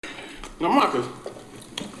Now, Marcus,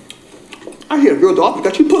 I hear a girl dog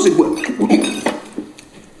got your pussy whipped.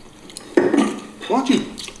 Why don't you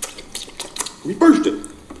reverse it?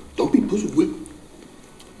 Don't be pussy whipped.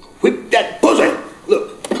 Whip that pussy.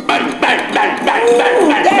 Look. Bang, bang, bang, bang,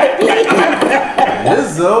 bang, bang, bang.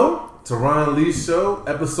 Lizzo, Teron Lee Show,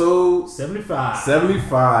 episode 75.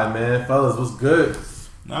 75, man. Fellas, what's good?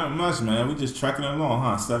 Not much, man. We just tracking along,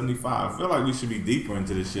 huh? 75. I feel like we should be deeper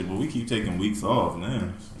into this shit, but we keep taking weeks off,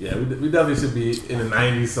 man. Yeah, we definitely should be in the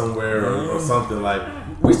 90s somewhere or something. Like,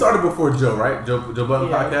 we started before Joe, right? Joe Budden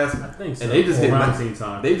podcast. I think so. And they just hit around the same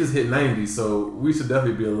time. They just hit 90, so we should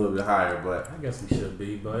definitely be a little bit higher. But I guess we should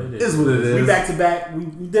be, but it is what it is. We back to back. We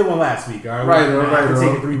did one last week, all right? Right. We're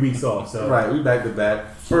taking 3 weeks off, so right. We back to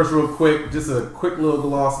back. First, real quick, just a quick little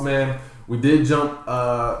gloss, man. We did jump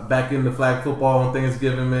back into flag football on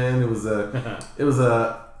Thanksgiving, man. It was a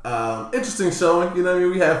interesting showing. You know what I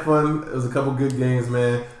mean? We had fun. It was a couple good games,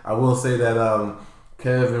 man. I will say that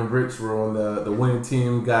Kev and Rich were on the winning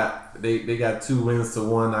team. They got 2 wins to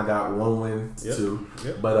 1. I got 1 win to 2.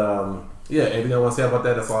 Yep. But yeah, anything I want to say about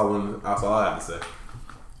that? That's all I have to say.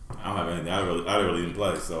 I don't have anything. I really didn't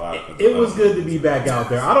play, so it was good to be back out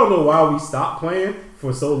there. I don't know why we stopped playing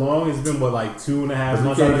for so long. It's been like 2.5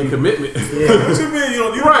 months. You can't get commitment. Yeah. What you mean?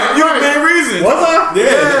 You're the main reason. Was I?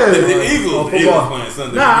 Yeah. The Eagles. Eagles playing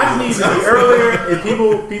Sunday. Nah, I just need to be earlier.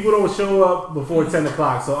 And people don't show up before 10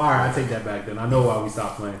 o'clock. So all right, I take that back. Then I know why we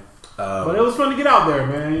stopped playing. But it was fun to get out there,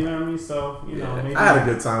 man. You know what I mean? So you know, maybe. I had a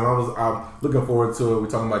good time. I'm looking forward to it. We're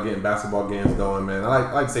talking about getting basketball games going, man.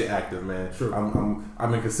 I like to stay active, man. Sure.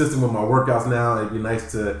 I'm inconsistent with my workouts now. It'd be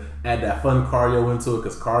nice to add that fun cardio into it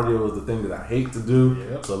because cardio is the thing that I hate to do.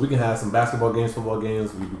 Yep. So if we can have some basketball games, football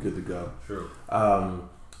games, we'd be good to go. True.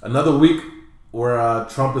 Another week where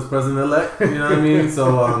Trump is president-elect. You know what I mean?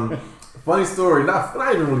 So funny story. Not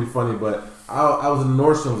even really funny, but I was in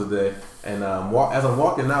Nordstrom today, and as I'm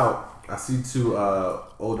walking out, I see 2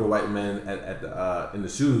 older white men in the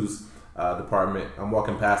shoes department. I'm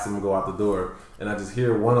walking past them and go out the door, and I just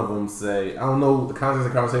hear one of them say, I don't know the context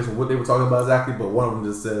of the conversation, what they were talking about exactly, but one of them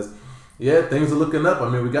just says, yeah, things are looking up. I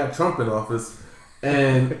mean, we got Trump in office.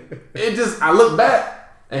 And I looked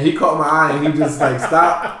back, and he caught my eye, and he just like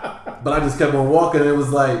stopped. But I just kept on walking, and it was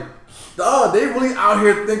like, oh, they really out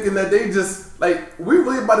here thinking that they just, like, we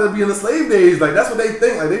really about to be in the slave days. Like, that's what they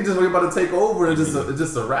think. Like, they just really about to take over and it's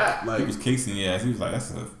just a wrap. Like, he was casing your ass. He was like,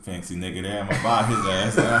 that's a fancy nigga there. I'm going to buy his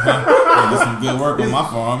ass. Do some good work on my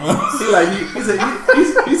farm.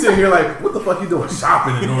 He's sitting here like, what the fuck you doing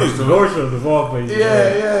shopping in Nordstrom? Nordstrom, the ball place.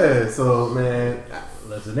 Yeah. So, man.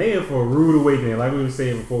 Listen, they in for a rude awakening. Like we were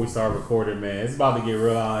saying before we started recording, man. It's about to get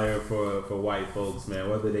real out here for white folks, man.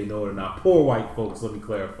 Whether they know it or not. Poor white folks, let me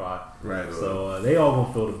clarify. Right. So they all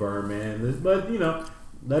gonna feel the burn, man. But, you know,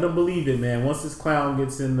 let them believe it, man. Once this clown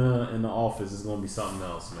gets in the office, it's gonna be something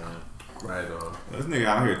else, man. Right on. This nigga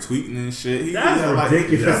out here tweeting and shit. That's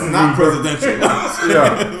ridiculous. That's not presidential.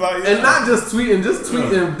 Yeah. And not just tweeting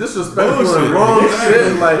disrespectful and wrong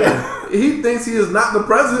shit. Like, he thinks he is not the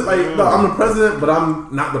president. Like, no, I'm the president, but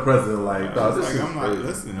I'm not the president. Like, no, this is I'm not crazy.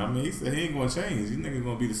 listening. I mean, he said he ain't gonna change. These niggas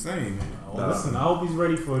gonna be the same. Listen, I hope he's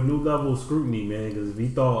ready for a new level of scrutiny, man. Because if he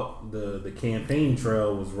thought the campaign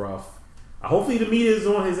trail was rough, hopefully the media is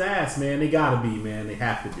on his ass, man. They gotta be, man. They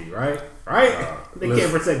have to be, right? They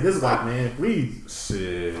can't protect this white man, please.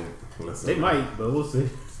 Shit. Listen, they might, but we'll see.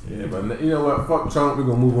 Yeah, but you know what? Fuck Trump. We're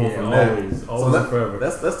gonna move on from that. Always and forever.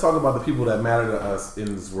 Let's talk about the people that matter to us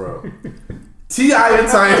in this world. T.I. and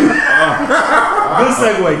Tiny.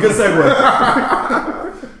 Good segue.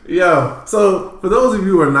 Yo, so for those of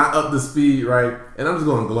you who are not up to speed, right? And I'm just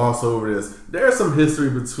gonna gloss over this. There's some history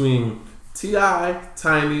between T.I.,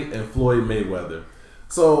 Tiny, and Floyd Mayweather.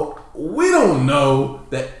 So we don't know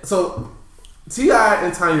that. So T.I.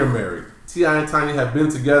 and Tiny are married. T.I. and Tiny have been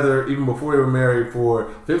together even before they were married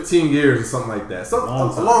for 15 years or something like that. So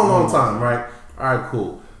a long time, right? All right,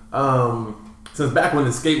 cool. Since back when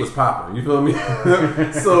the skate was popping, you feel me?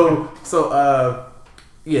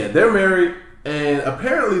 Yeah, they're married, and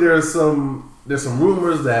apparently there's some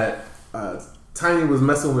rumors that Tiny was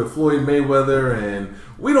messing with Floyd Mayweather, and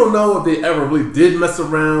we don't know if they ever really did mess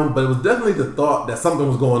around, but it was definitely the thought that something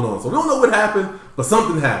was going on. So we don't know what happened, but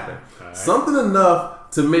something happened. Right. Something enough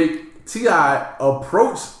to make T.I.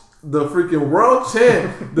 approach the freaking world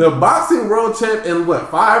champ, the boxing world champ in what,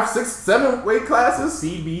 5, 6, 7 weight classes?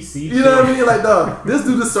 CBC. You know what I mean? Like, dog, this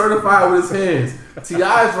dude is certified with his hands.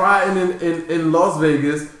 T.I. is riding in Las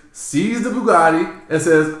Vegas, sees the Bugatti, and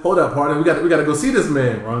says, "Hold up, partner, we got to go see this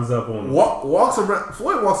man." Runs up on him. Walks around.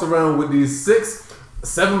 Floyd walks around with these 6,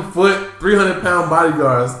 7 foot, 300-pound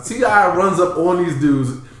bodyguards. T.I. runs up on these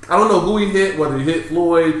dudes. I don't know who he hit, whether he hit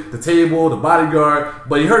Floyd, the table, the bodyguard,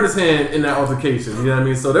 but he hurt his hand in that altercation. You know what I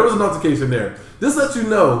mean? So there was an altercation there. This lets you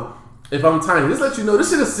know, if I'm Tiny, this lets you know this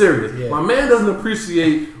shit is serious. Yeah. My man doesn't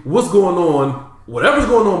appreciate what's going on, whatever's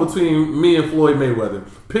going on between me and Floyd Mayweather.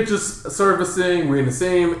 Pictures surfacing, we're in the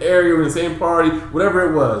same area, we're in the same party,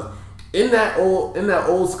 whatever it was. In that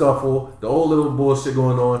old scuffle, the old little bullshit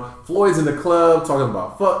going on, Floyd's in the club talking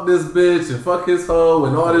about fuck this bitch and fuck his hoe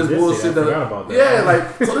and all this bullshit. Yeah,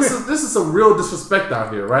 like so this is some real disrespect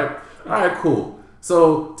out here, right? All right, cool.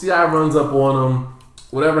 So T.I. runs up on him.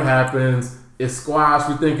 Whatever happens, it's squashed.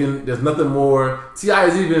 We're thinking there's nothing more. T.I.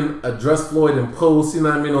 has even addressed Floyd in post, you know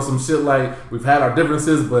what I mean, on some shit like we've had our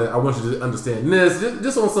differences, but I want you to understand this,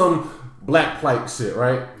 just on some black plight shit,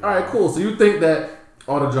 right? All right, cool. So you think that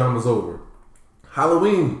all the drama's over.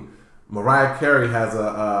 Halloween, Mariah Carey has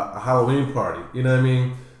a Halloween party, you know what I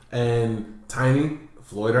mean? And Tiny,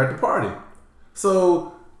 Floyd are at the party.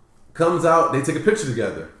 So comes out, they take a picture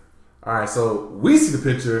together. All right, so we see the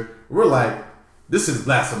picture, we're like, this shit is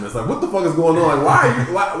blasphemous. Like, what the fuck is going on?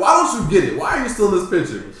 Like, why don't you get it? Why are you still in this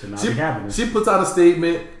picture? She puts out a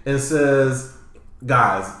statement and says,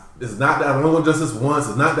 guys, it's not that, I'm going to just this once.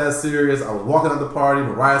 It's not that serious. I was walking out the party.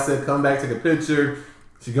 Mariah said, come back, take a picture.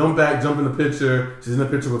 She come back, jump in the picture. She's in the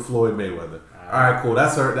picture with Floyd Mayweather. All right, cool.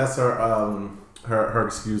 That's her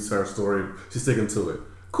excuse, her story. She's sticking to it.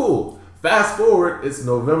 Cool. Fast forward, it's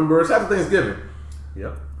November. It's after Thanksgiving.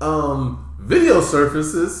 Yep. Video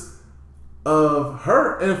surfaces of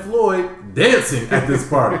her and Floyd dancing at this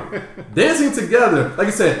party. Dancing together. Like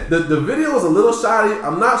I said, the video was a little shoddy.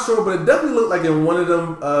 I'm not sure, but it definitely looked like in one of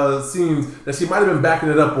them scenes that she might have been backing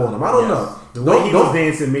it up on him. I don't know. The way he was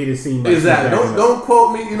dancing made it seem like exactly. Don't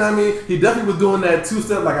quote me. You know what I mean? He definitely was doing that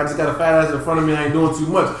two-step. Like I just got a fat ass in front of me. I ain't doing too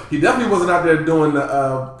much. He definitely wasn't out there doing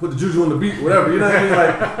the put the juju on the beat, whatever. You know what I mean?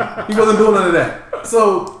 Like he wasn't doing none of that.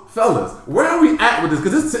 So, fellas, where are we at with this?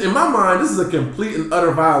 Because in my mind, this is a complete and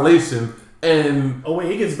utter violation. And oh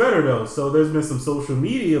wait, it gets better though. So there's been some social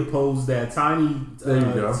media posts that Tiny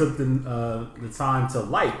took the time to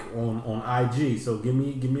like on IG. So give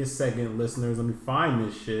me a second, listeners. Let me find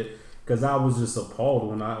this shit because I was just appalled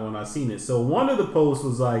when I seen it. So one of the posts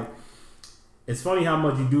was like, "It's funny how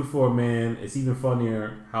much you do for a man. It's even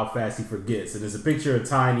funnier how fast he forgets." And there's a picture of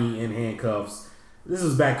Tiny in handcuffs. This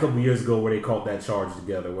was back a couple years ago where they caught that charge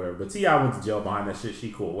together, whatever. But T.I. went to jail behind that shit.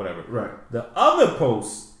 She cool, whatever. Right. The other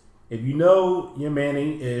post. If you know your man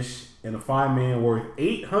ain't ish and a fine man worth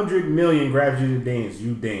 $800 million grabs you to dance,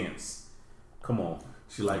 you dance. Come on.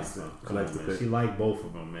 She likes them. She like both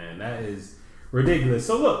of them, man. That is ridiculous.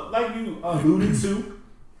 So look, like you alluded to,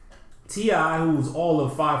 T.I., who's all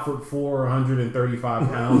of 5'4", 135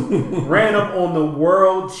 pounds, ran up on the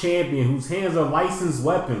world champion whose hands are licensed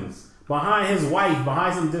weapons, behind his wife,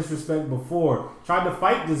 behind some disrespect before, tried to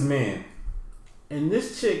fight this man. And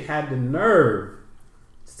this chick had the nerve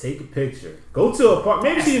take a picture. Go to a park.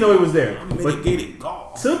 Maybe she didn't know he was there. But get it.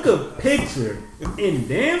 Took a picture and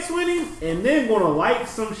dance with him and then gonna like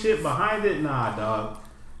some shit behind it. Nah, dog.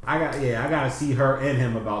 I gotta see her and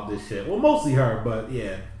him about this shit. Well, mostly her, but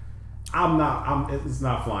yeah. It's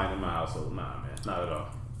not flying in my household. Nah, man. Not at all.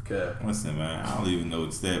 Okay. Listen, man, I don't even know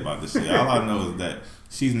what to say about this shit. All I know is that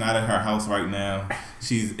she's not at her house right now.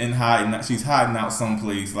 She's hiding out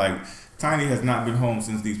someplace. Like, Tiny has not been home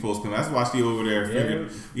since these posts came out. That's why she over there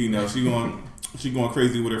figured, she going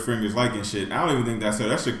crazy with her fingers liking shit. I don't even think that's her.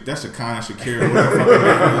 That's Shakana, Shakira, whatever. You know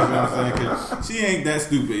what I'm saying? 'Cause she ain't that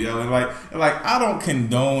stupid, yo. And like I don't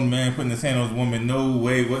condone man putting his hand on his woman, no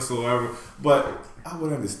way whatsoever. But I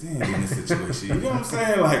would understand in this situation. You know what I'm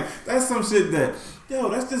saying? Like that's some shit that,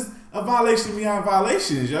 that's just a violation beyond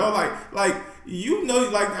violations, yo. Like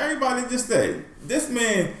everybody just said, this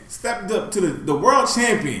man stepped up to the world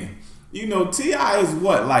champion. T.I. is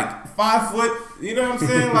what, like 5 foot? You know what I'm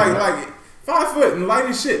saying? like 5 foot and light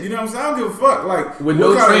as shit. You know what I'm saying? I don't give a fuck. Like with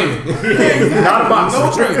no training, not a boxer.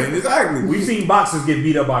 No training, exactly. We've seen boxers get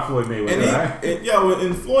beat up by Floyd Mayweather.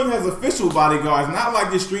 And Floyd has official bodyguards, not like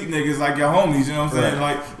your street niggas, like your homies. You know what I'm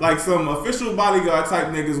saying? Like some official bodyguard type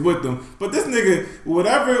niggas with them. But this nigga,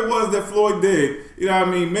 whatever it was that Floyd did, you know what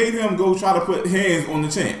I mean, made him go try to put hands on the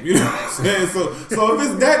champ. You know what I'm saying? So if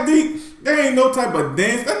it's that deep. There ain't no type of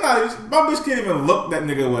dance. My bitch can't even look that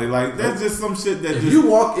nigga away. Like, that's just some shit that if you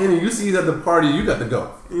walk in and you see he's at the party, you got to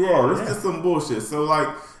go. Yeah, it's just some bullshit. So, like,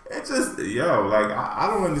 it just, I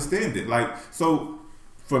don't understand it. Like, so,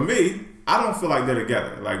 for me, I don't feel like they're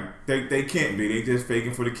together. Like, they can't be. They just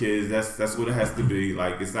faking for the kids. That's what it has to be.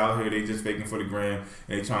 Like, it's out here, they just faking for the gram,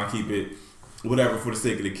 and they trying to keep it whatever for the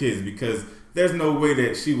sake of the kids, because there's no way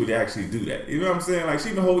that she would actually do that. You know what I'm saying? Like,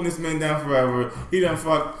 she been holding this man down forever. He done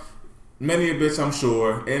fucked Many a bitch, I'm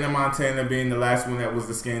sure. Anna Montana being the last one that was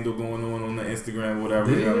the scandal going on the Instagram or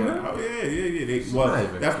whatever. Did you know, he like, really? oh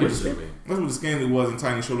yeah. That's what the scandal was, and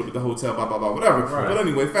Tiny showed up at the hotel, blah blah blah, whatever. Right. But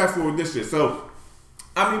anyway, fast forward this shit. So,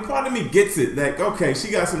 I mean, part of me gets it. Like, okay,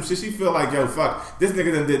 she got some shit. She feel like, yo, fuck, this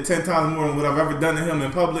nigga done did 10 times more than what I've ever done to him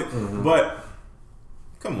in public. Mm-hmm. But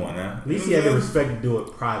come on now. At least he had the respect to do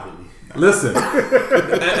it privately. Listen, and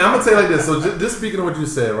I'm gonna tell you like this. So just speaking of what you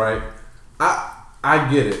said, right?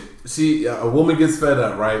 I get it. A woman gets fed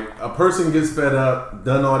up, right? A person gets fed up,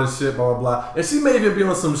 done all this shit, blah blah blah, and she may even be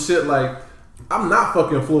on some shit like, I'm not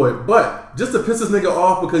fucking Floyd, but just to piss this nigga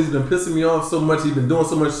off because he's been pissing me off so much, he's been doing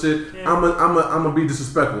so much shit. Yeah. I'm gonna be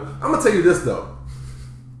disrespectful. I'm gonna tell you this though.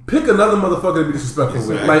 Pick another motherfucker to be disrespectful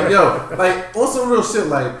with. Like, yo, like on some real shit,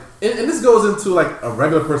 like, and this goes into like a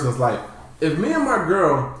regular person's life. If me and my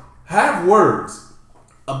girl have words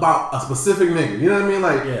about a specific nigga, you know what I mean?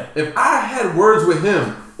 Like, if I had words with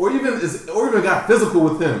him, or even got physical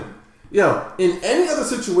with him, yo, in any other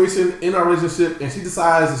situation in our relationship, and she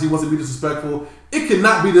decides that she wants to be disrespectful, it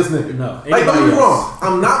cannot be this nigga. No, like, don't get me wrong.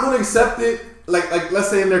 I'm not going to accept it. Like, let's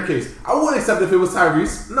say in their case, I wouldn't accept it if it was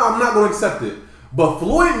Tyrese. No, I'm not going to accept it. But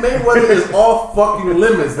Floyd Mayweather is off fucking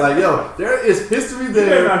limits. Like, yo, there is history there. You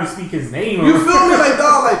better not even speak his name. You feel me? Like,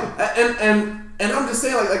 dog, like, and I'm just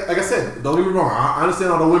saying, like I said, don't get me wrong. I understand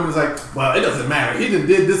all the women's like, well, it doesn't matter. He done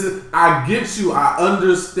did this. I get you. I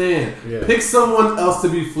understand. Yeah. Pick someone else to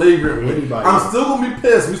be flagrant with. I'm still gonna be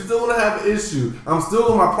pissed. We still gonna have an issue. My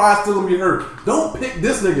pride's still gonna be hurt. Don't pick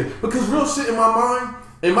this nigga because real shit in my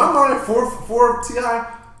mind, for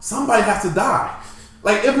T.I., somebody has to die.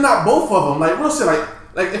 Like, if not both of them, like real shit.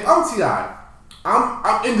 Like if I'm T.I.,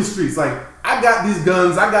 I'm in the streets. Like, I got these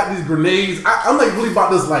guns, I got these grenades. I'm like really about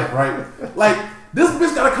this life, right? Like, this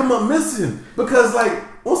bitch gotta come up missing because, like,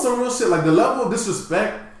 on some real shit, like the level of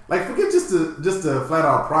disrespect. Like, forget just to flat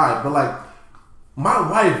out pride, but like my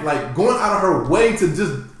wife, like going out of her way to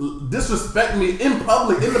just disrespect me in the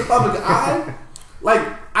public eye. Like,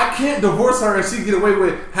 I can't divorce her and she get away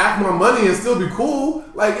with half my money and still be cool.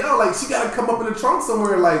 Like, yo, like she gotta come up in the trunk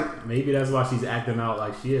somewhere. Like, maybe that's why she's acting out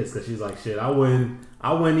like she is, because she's like, shit, I win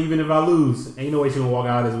even if I lose. Ain't no way she gonna walk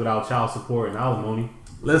out of this without child support and alimony.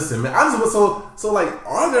 Listen, man, I just so like,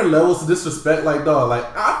 are there levels to disrespect? Like, dog, like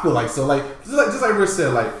I feel like so, like just like Rich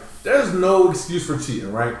said, like there's no excuse for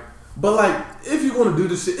cheating, right? But like, if you're gonna do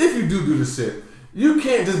this shit, if you do this shit, you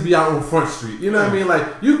can't just be out on Front Street. You know what I mean? Like,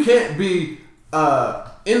 you can't be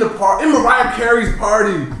in Mariah Carey's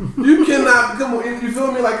party. You cannot come on. You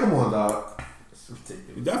feel me? Like, come on, dog.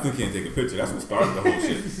 You definitely can't take a picture. That's what started the whole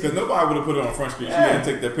shit. Because nobody would have put it on Front Street. She didn't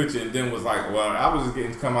take that picture and then was like, well, I was just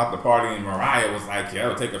getting to come out the party and Mariah was like,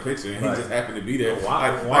 yo, take a picture. And he just happened to be there.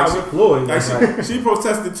 Why was Floyd? She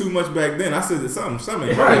protested too much back then. I said that something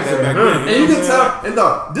right back then. And you can tell, and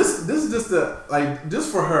dog, this is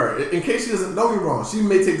just for her. In case she doesn't, don't get me wrong, she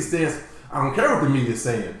may take the stance, I don't care what the media's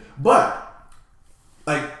saying. But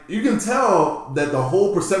like, you can tell that the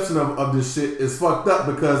whole perception of this shit is fucked up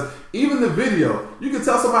because even the video, you can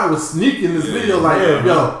tell somebody was sneaking this video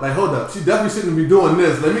yo, like, hold up, she definitely shouldn't be doing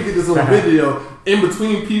this. Let me get this on video in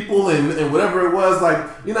between people and whatever it was. Like,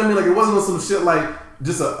 you know what I mean? Like, it wasn't on some shit like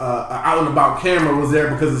just a out and about camera was there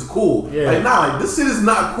because it's cool. Yeah. Like, nah, like, this shit is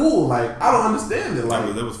not cool. Like, I don't understand it.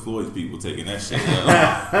 Like, there was Floyd's people taking that shit.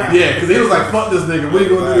 Yeah, because he was like, fuck this nigga. What you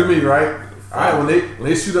gonna do to me, right? All right, when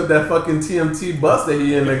they shoot up that fucking TMT bus that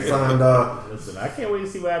he in next time, dog. Listen, I can't wait to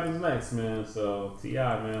see what happens next, man. So,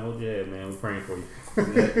 T.I., man, hold your head, man. We're praying for you.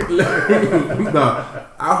 No,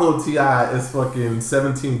 I hold T.I. is fucking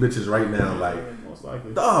 17 bitches right now. Like, most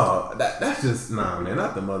likely. Dog, that's just, nah, man.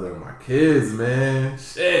 Not the mother of my kids, man.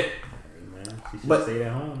 Shit. Hey, man, she should stay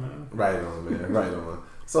at home, man. Right on, man. Right on.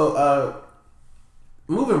 So,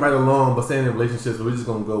 moving right along, but staying in relationships, we're just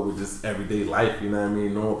gonna go with just everyday life, you know what I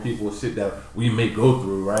mean? Normal people, shit that we may go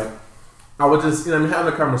through, right? I was just, you know,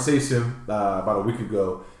 having a conversation about a week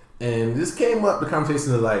ago, and this came up, the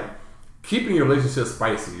conversation of like keeping your relationship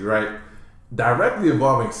spicy, right? Directly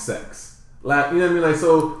involving sex. Like, you know what I mean? Like,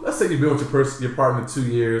 so let's say you've been with your partner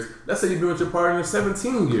 2 years. Let's say you've been with your partner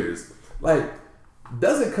 17 years. Like,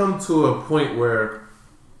 does it come to a point where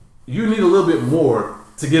you need a little bit more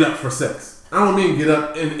to get up for sex? I don't mean get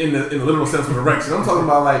up in the literal sense of erection. I'm talking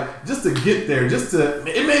about like just to get there,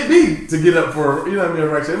 it may be to get up for, you know what I mean,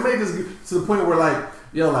 erection. It may just get to the point where like,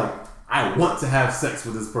 yo, like, I want to have sex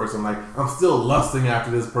with this person. Like, I'm still lusting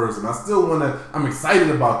after this person. I'm excited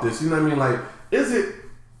about this. You know what I mean? Like, is it,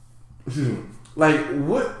 like,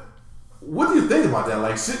 what do you think about that?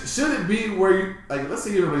 Like, should it be where you, like, let's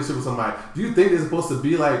say you're in a relationship with somebody. Do you think it's supposed to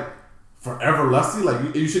be like forever lusty?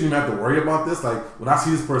 Like, you shouldn't even have to worry about this. Like, when I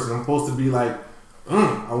see this person, I'm supposed to be like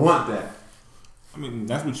I want that. I mean,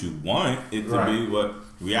 that's what you want it to Right. be, but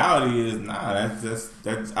reality is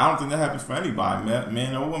that's. I don't think that happens for anybody,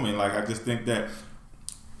 man or woman. Like, I just think that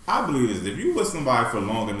I believe this: if you with somebody for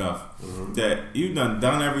long enough, that you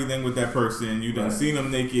done everything with that person, you done seen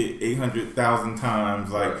them naked 800,000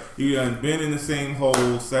 times, like you done been in the same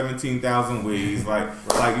hole 17,000 ways, like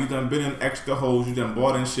you done been in extra holes, you done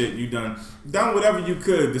bought in shit, you done whatever you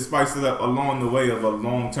could to spice it up along the way of a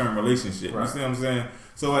long-term relationship. You see what I'm saying?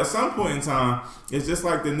 So at some point in time, it's just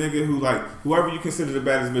like the nigga who, like, whoever you consider the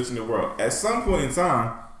baddest bitch in the world. At some point in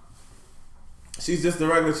time, she's just a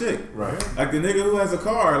regular chick. Right. Like the nigga who has a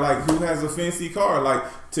car, like who has a fancy car, like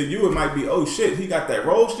to you it might be, oh shit, he got that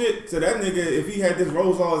Rolls shit. To that nigga, if he had this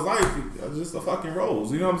Rolls all his life, it's just a fucking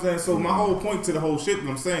Rolls. You know what I'm saying? So my whole point to the whole shit that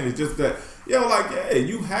I'm saying is just that,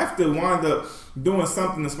 you have to wind up doing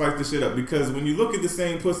something to spice the shit up, because when you look at the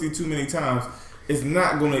same pussy too many times, it's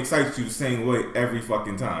not going to excite you the same way every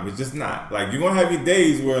fucking time. It's just not. Like, you're going to have your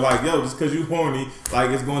days where, like, just because you horny, like,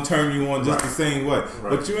 it's going to turn you on just the same way. Right.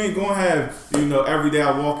 But you ain't going to have, every day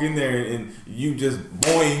I walk in there and you just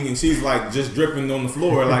boing and she's, like, just dripping on the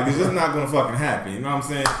floor. Like, it's just not going to fucking happen. You know what I'm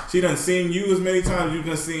saying? She done seen you as many times you've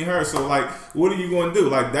done seen her. So, like, what are you going to do?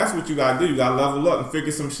 Like, that's what you got to do. You got to level up and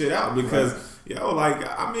figure some shit out, because... Right.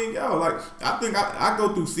 I think I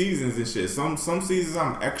go through seasons and shit. Some seasons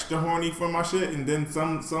I'm extra horny for my shit, and then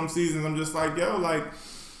some seasons I'm just like, all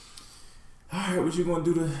right, what you gonna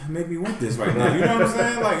do to make me want this right now? You know what I'm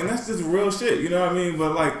saying? Like, and that's just real shit. You know what I mean?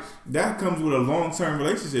 But like, that comes with a long-term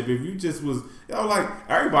relationship. If you just was, like,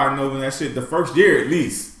 everybody knows when that shit the first year at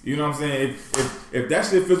least. You know what I'm saying? If that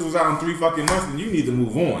shit fizzles out in 3 fucking months, then you need to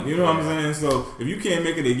move on. You know what I'm saying? So if you can't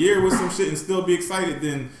make it a year with some shit and still be excited,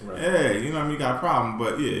 then hey, you know what I mean? You got a problem.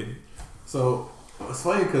 But yeah. So it's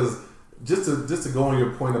funny because just to go on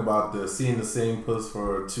your point about seeing the same puss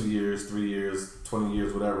for 2 years, 3 years, 20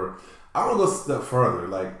 years, whatever. I want to go a step further.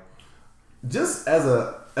 Like, just as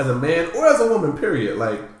a man or as a woman, period.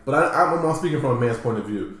 Like, but I'm speaking from a man's point of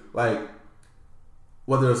view. Like,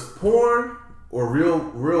 whether it's porn or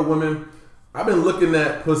real women, I've been looking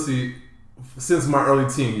at pussy since my early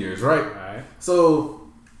teen years, right? Alright. So,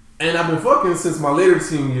 and I've been fucking since my later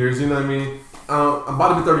teen years, you know what I mean? I'm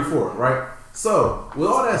about to be 34, right? So, with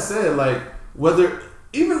all that said, like,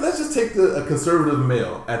 let's just take a conservative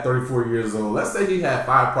male at 34 years old. Let's say he had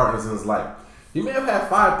 5 partners in his life. He may have had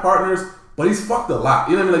 5 partners, but he's fucked a lot.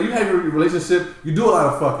 You know what I mean? Like, you have your relationship, you do a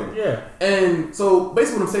lot of fucking. Yeah. And so,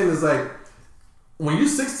 basically what I'm saying is, like, when you're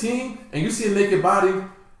 16 and you see a naked body,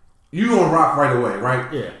 you gonna rock right away,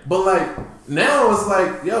 right? Yeah. But like now it's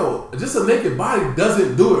like, just a naked body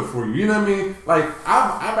doesn't do it for you. You know what I mean? Like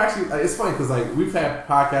I've actually, like, it's funny because like we've had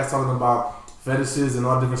podcasts talking about fetishes and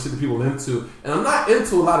all different shit that people are into, and I'm not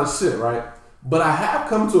into a lot of shit, right? But I have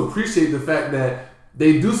come to appreciate the fact that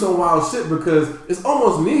they do some wild shit because it's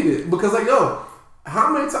almost needed. Because like,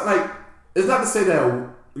 how many times? Like, it's not to say that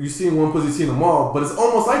you seen one pussy, seen them all, but it's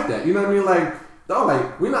almost like that. You know what I mean? Like.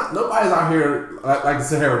 Like, nobody's out here like the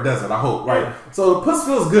Sahara Desert, I hope, right? Yeah. So the puss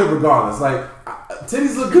feels good regardless. Like,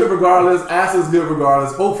 titties look good regardless, ass is good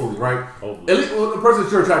regardless, hopefully, right? Hopefully. At least, the person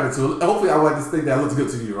that you're attracted to, hopefully I would like to think that looks good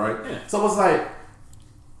to you, right? Yeah. So it's like,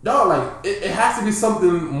 it has to be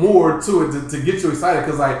something more to it to get you excited.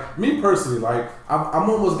 Because, like, me personally, like, I'm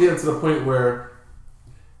almost getting to the point where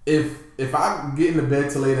if I get in the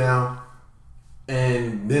bed to lay down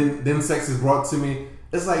and then sex is brought to me,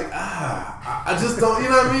 it's like, I just don't, you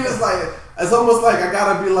know what I mean? It's like, it's almost like I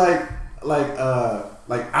gotta be like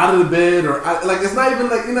out of the bed, or like, it's not even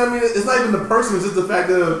like, you know what I mean? It's not even the person, it's just the fact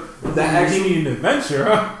of that actually need an adventure,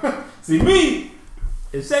 huh? See, me,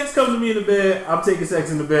 if sex comes to me in the bed, I'm taking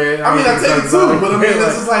sex in the bed. I take it too, but I mean,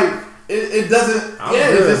 it's just like, it doesn't,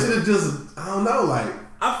 it just, I don't know, like.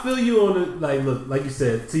 I feel you on the, like, look, like you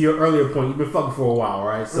said, to your earlier point, you've been fucking for a while,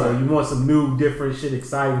 right? So you want some new, different shit,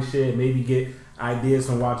 exciting shit, maybe get ideas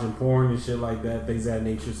from watching porn and shit like that, things of that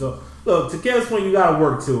nature. So, look, to Kev's point, you gotta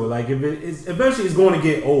work to it. Like, if it's eventually it's going to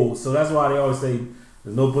get old. So that's why they always say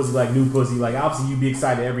there's no pussy like new pussy. Like, obviously you'd be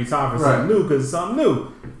excited every time for something new because it's something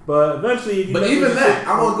new. But eventually, but even that,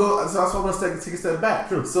 I want to go. So I want to take a step back.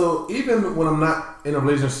 True. So even when I'm not in a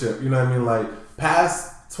relationship, you know what I mean, like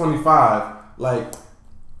past 25, like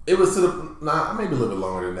it was to the maybe a little bit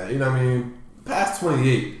longer than that. You know what I mean? Past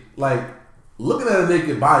 28, like. Looking at a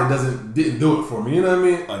naked body didn't do it for me. You know what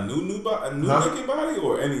I mean? A new naked body,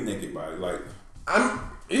 or any naked body, like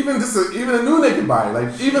even a new naked body,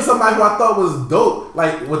 like even somebody who I thought was dope,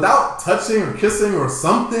 like without touching or kissing or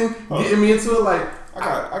something, getting me into it. Like I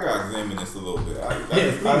got to examine this a little bit. I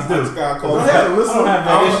Please do. just got to call I it. don't have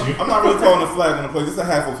that issue. I'm not really calling a flag on the play. Just a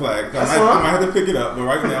half a flag. I might have to pick it up, but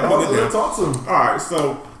right now, I'm gonna Talk to him. All right,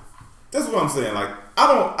 so that's what I'm saying. Like,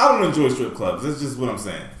 I don't enjoy strip clubs. That's just what I'm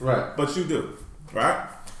saying. Right. But you do, right?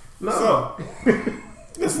 No. So,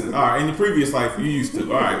 listen. All right. In your previous life, you used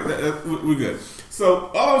to. All right. We're good.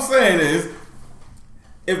 So all I'm saying is,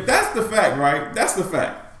 if that's the fact, right? That's the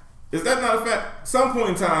fact. Is that not a fact? Some point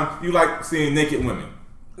in time, you like seeing naked women.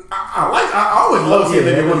 I always love seeing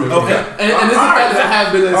naked women. Okay. And it's the fact that I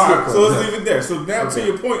have been in strip clubs. So let's leave it there. So now to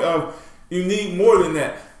your point of you need more than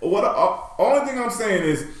that. Only thing I'm saying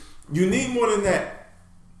is you need more than that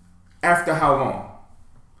after how long?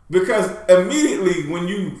 Because immediately when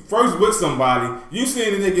you first with somebody, you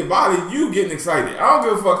seeing the naked body, you getting excited. I don't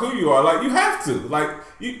give a fuck who you are. Like, you have to. Like,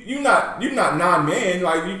 you're not non-man.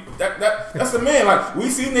 Like, that's a man. Like, we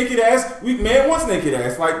see naked ass. Man wants naked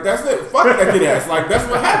ass. Like, that's it. Fuck naked ass. Like, that's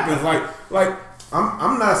what happens. Like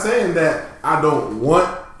I'm not saying that I don't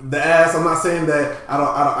want the ass. I'm not saying that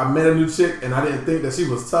I met a new chick and I didn't think that she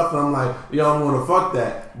was tough and I'm like, yo, I'm gonna fuck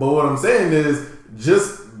that. But what I'm saying is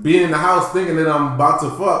just being in the house thinking that I'm about to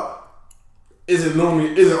fuck isn't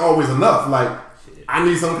always enough. Like, I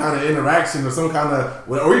need some kind of interaction or some kind of,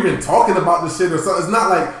 or even talking about the shit or something. It's not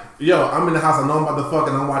like, yo, I'm in the house, I know I'm about to fuck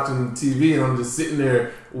and I'm watching TV and I'm just sitting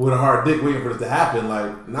there with a hard dick waiting for it to happen.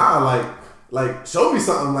 Like, nah, like show me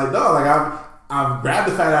something. Like, dog, like I've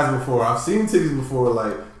grabbed the fat ass before. I've seen titties before.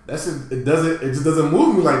 Like, that shit, it just doesn't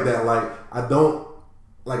move me like that. Like, I don't,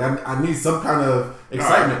 like, I need some kind of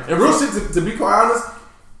excitement. And real shit, to be quite honest,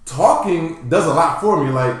 talking does a lot for me.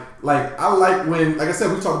 Like I like when, like I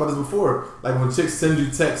said, we talked about this before. Like when chicks send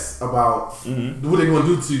you texts about what they gonna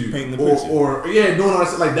do to you, painting the picture, or doing all that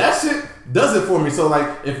shit. Like that shit does it for me. So like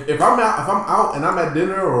if I'm out and I'm at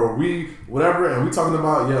dinner or whatever, and we talking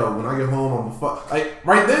about, yo, when I get home I'm gonna fuck. Like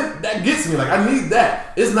right then, that gets me. Like I need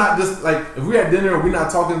that. It's not just like if we at dinner and we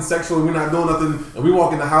not talking sexual, we're not doing nothing, and we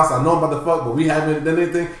walk in the house. I know I'm about to fuck, but we haven't done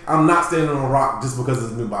anything. I'm not standing on a rock just because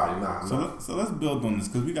it's a new body. Nah. So let's build on this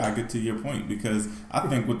because we gotta get to your point, because I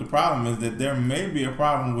think what the problem is that there may be a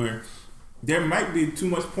problem where there might be too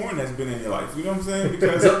much porn that's been in your life. You know what I'm saying?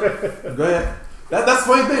 Because go ahead. That's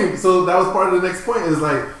the funny thing. So that was part of the next point. Is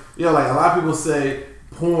like, like a lot of people say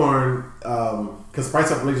porn can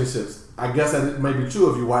spice up relationships. I guess that may be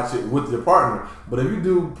true if you watch it with your partner. But if you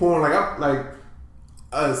do porn,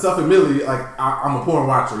 self-admittedly, like I'm a porn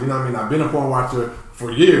watcher. You know what I mean? I've been a porn watcher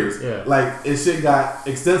for years. Yeah. Like, it shit got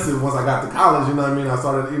extensive once I got to college. You know what I mean? I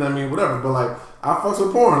started, whatever. But like, I fucks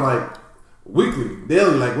with porn like weekly,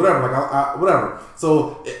 daily, like whatever. Like I whatever.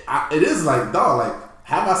 So it is like, dog, like,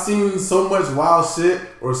 have I seen so much wild shit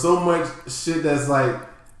or so much shit that's like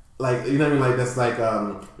you know what I mean, like that's like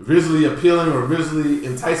visually appealing or visually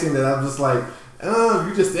enticing that I'm just like,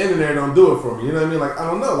 you just standing there, don't do it for me. You know what I mean? Like, I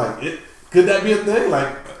don't know. Like, could that be a thing?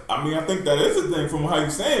 Like, I mean, I think that is a thing from how you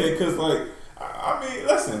saying it, because like, I mean,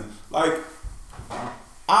 listen, like,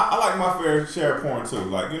 I like my fair share of porn too.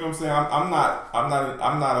 Like, you know what I'm saying?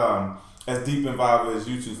 I'm not as deep involved as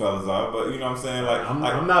you two fellas are, but you know what I'm saying? Like, I'm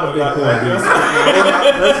not a big porn dude.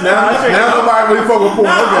 now nobody really fuck with porn.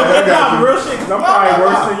 Nah, real shit, because I'm probably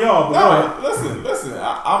worse than y'all. But listen.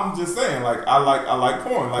 I'm just saying, like, I like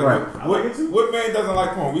porn. Like, right. what man doesn't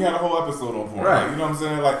like porn? We had a whole episode on porn. Right. Like, you know what I'm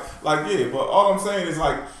saying? Like, yeah. But all I'm saying is,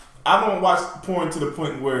 like, I don't watch porn to the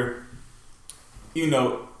point where, I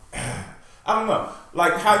don't know.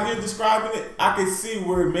 Like how you're describing it, I can see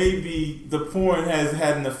where maybe the porn has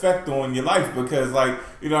had an effect on your life, because, like,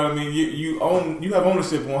 you know what I mean. You have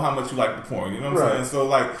ownership on how much you like the porn. You know what I'm saying? So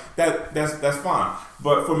like that's fine.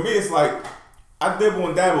 But for me, it's like I dibble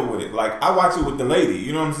and dabble with it. Like I watch it with the lady.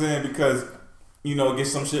 You know what I'm saying? Because get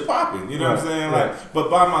some shit popping. You know what I'm saying? Right. Like, but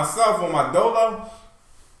by myself on my dolo,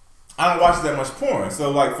 I don't watch that much porn. So,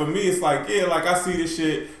 like, for me, it's like, yeah, like, I see this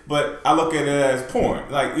shit, but I look at it as porn.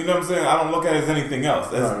 Like, you know what I'm saying? I don't look at it as anything else.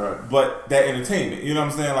 But that entertainment. You know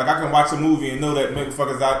what I'm saying? Like, I can watch a movie and know that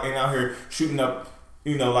motherfuckers ain't out here shooting up,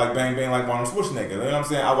 like, bang, bang, like Arnold Schwarzenegger. You know what I'm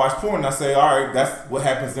saying? I watch porn and I say, all right, that's what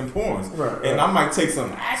happens in porns. Right. And I might take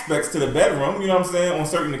some aspects to the bedroom, you know what I'm saying, on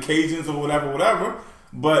certain occasions or whatever.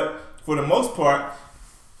 But for the most part,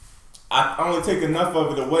 I only take enough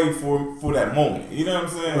of it away for that moment. You know what I'm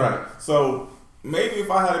saying? Right. So maybe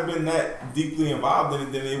if I had been that deeply involved in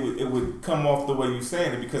it, then it would come off the way you're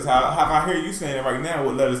saying it. Because how I hear you saying it right now,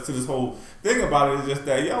 what led us to this whole thing about it is just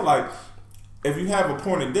that, like, if you have a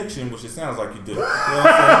porn addiction, which it sounds like you do, you know what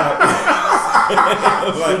I'm saying?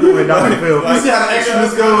 When Dr. Phil, You see how the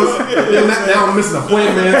extraness goes? Now I'm missing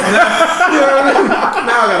appointments. You know what I mean?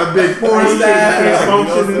 Now I got a big porn staff.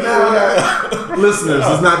 Now I got listeners.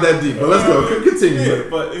 It's not that deep, but let's go. Continue. Yeah,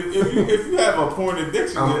 but if you have a porn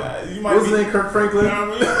addiction, you might What's be. his name? Kirk Franklin. You know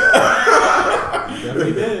what I mean?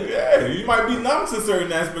 definitely did. Yeah, you might be numb to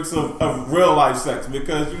certain aspects of real life sex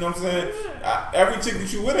because you know what I'm saying. Every chick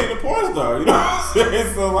that you with ain't a porn star. You know what I'm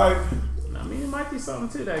saying? So like. I mean, it might be something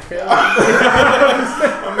to that, Kel. I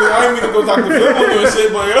mean, I ain't mean to go Dr. Phil on you and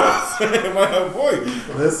shit, but you know what I'm saying? My boy.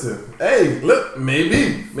 Listen, hey, look, maybe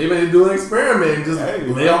I need to do an experiment and just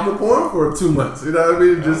lay off the porn for 2 months. You know what I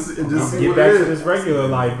mean? Just see Get what back it to is. this regular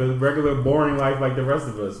life, the regular boring life like the rest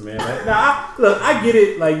of us, man. Like, I get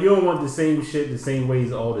it. Like, you don't want the same shit the same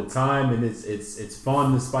ways all the time, and it's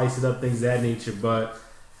fun to spice it up, things of that nature. But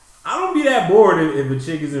I don't be that bored if a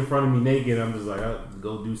chick is in front of me naked. I'm just like, I'll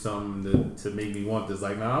go do something to make me want this.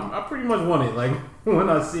 Like, nah, I pretty much want it. Like,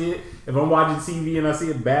 when I see it, if I'm watching TV and I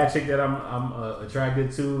see a bad chick that I'm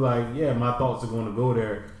attracted to, like, yeah, my thoughts are going to go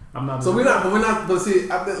there. I'm not. So we're not. But see,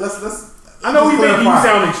 let's. I know we just make you clarify.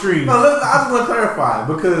 sound extreme. No, I just want to clarify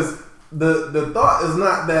because the thought is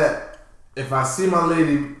not that if I see my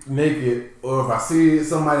lady naked or if I see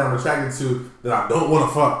somebody I'm attracted to that I don't want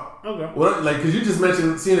to fuck. Okay. What, like, cause you just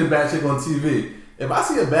mentioned seeing a bad chick on TV. If I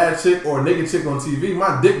see a bad chick or a naked chick on TV,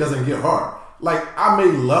 my dick doesn't get hard. Like, I may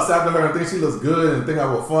lust after her and think she looks good and think I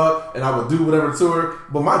will fuck and I will do whatever to her,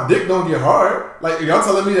 but my dick don't get hard. Like, y'all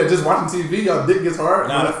telling me that just watching TV, y'all dick gets hard?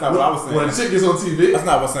 Nah, that's not what I was saying. When a chick gets on TV? That's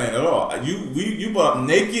not what I'm saying at all. You brought up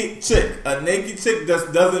naked chick. A naked chick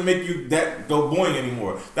just doesn't make you that go boing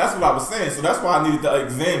anymore. That's what I was saying. So that's why I needed to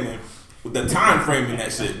examine the time frame in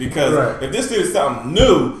that shit. Because if this shit is something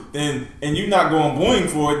new, then and you're not going boing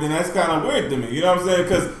for it, then that's kind of weird to me. You know what I'm saying?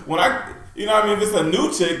 Because when you know what I mean, if it's a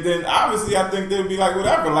new chick, then obviously I think they'd be like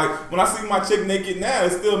whatever. Like when I see my chick naked now,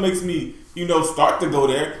 it still makes me, you know, start to go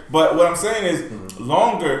there. But what I'm saying is the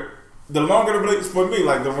longer the relationship for me,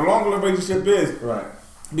 like the longer the relationship is,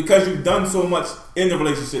 because you've done so much in the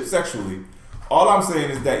relationship sexually. All I'm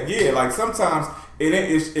saying is that like sometimes it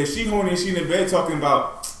ain't if she horny and she in the bed talking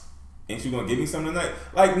about, ain't you gonna give me something tonight?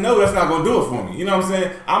 Like, no, that's not gonna do it for me. You know what I'm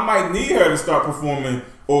saying? I might need her to start performing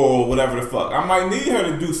or whatever the fuck. I might need her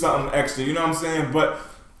to do something extra. You know what I'm saying? But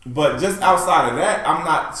just outside of that, I'm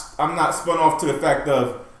not spun off to the fact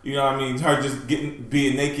of, you know what I mean, her just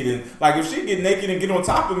being naked and like if she get naked and get on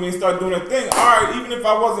top of me and start doing her thing, all right, even if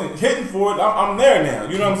I wasn't hitting for it, I'm there now.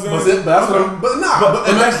 You know what I'm saying? But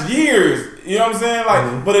that's years. You know what I'm saying?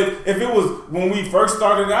 Like, but if it was when we first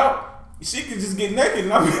started out, she could just get naked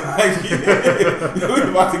and I'd be like, yeah, we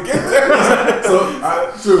about to get there.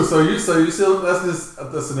 True. So you still, that's just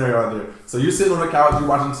the scenario out there. So you're sitting on the couch, you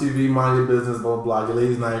watching TV, mind your business, blah blah blah. Your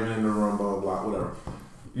lady's not even in the room, blah blah blah, whatever.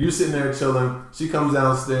 You sitting there chilling. She comes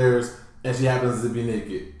downstairs and she happens to be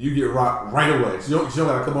naked. You get rocked right away. She don't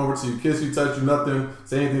gotta come over to you, kiss you, touch you, nothing,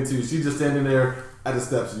 say anything to you. She's just standing there at the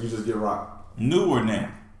steps and you just get rocked. New or now?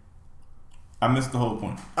 I missed the whole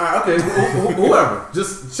point. All right, okay, whoever,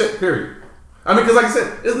 just check. Period. I mean, because like I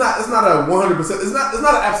said, it's not a 100%. It's not an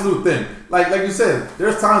absolute thing. Like you said,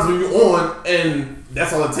 there's times when you're on and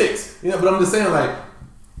that's all it takes. You know, but I'm just saying, like,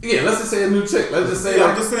 yeah, let's just say a new chick. Let's just say,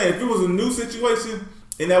 I'm just saying, if it was a new situation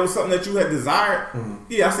and that was something that you had desired,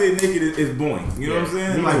 I say naked is boing. You know what I'm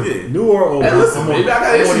saying? Like, yeah, new or old. Hey, listen, maybe I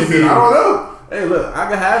got issues here. I don't know. Hey, look, I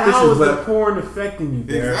can have issues, How is but the porn affecting you,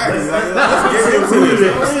 Derek? Exactly. Let's get into it. You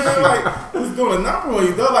know what I'm saying? Like, who's doing a number on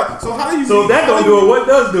you, though? Like, so how do you? So that don't do it. What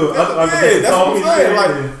does do it? That's what I'm saying.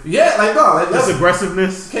 Like, that's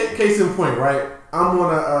aggressiveness. Case in point, right? I'm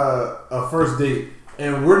on a first date,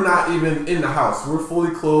 and we're not even in the house. We're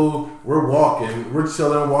fully clothed. We're walking. We're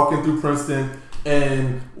chilling, walking through Princeton,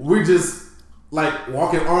 and we just like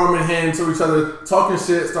walking arm in hand to each other, talking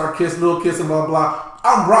shit, start little kissing, blah blah.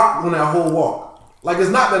 I'm rocked on that whole walk. Like, it's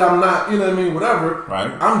not that I'm not, you know what I mean, whatever. Right.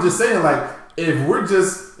 I'm just saying, like, if we're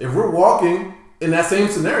walking in that same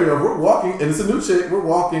scenario, if we're walking and it's a new chick, we're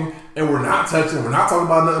walking and we're not touching, we're not talking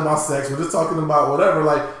about nothing about sex, we're just talking about whatever,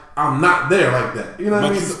 like, I'm not there like that. You know what I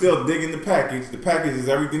mean? But you're still digging the package. The package is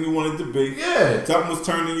everything you want it to be. Yeah. Something was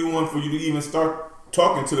turning you on for you to even start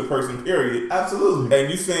talking to the person, period. Absolutely. And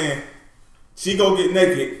you saying, she go get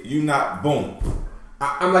naked, you not, boom.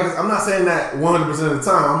 I'm not saying that 100% of the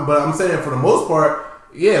time, but I'm saying for the most part,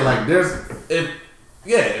 yeah, like it's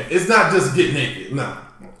not just get naked. No,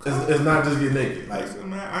 it's not just get naked. Like,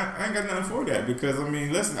 man, I ain't got nothing for that because I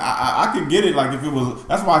mean, listen, I can get it. Like if it was,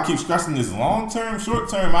 that's why I keep stressing this long term, short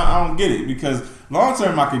term. I don't get it because long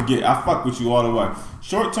term I could get. I fuck with you all the way.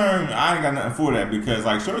 Short term, I ain't got nothing for that because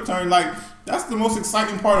like short term, like that's the most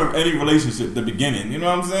exciting part of any relationship, the beginning. You know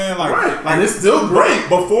what I'm saying? Like, Right. And it's still great.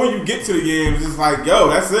 Before you get to the end, it's just like, yo,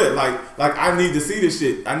 that's it. Like I need to see this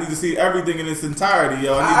shit. I need to see everything in its entirety,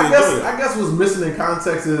 yo. I need to enjoy it. I guess what's missing in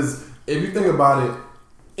context is if you think about it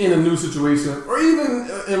in a new situation or even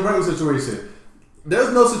in regular situation,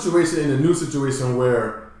 there's no situation in a new situation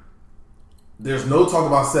where there's no talk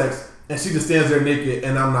about sex and she just stands there naked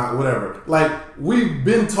and I'm not, whatever. Like, we've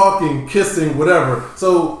been talking, kissing, whatever.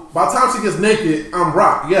 So by the time she gets naked, I'm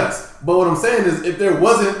rock, yes. But what I'm saying is if there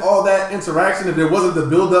wasn't all that interaction, if there wasn't the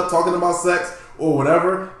build up talking about sex or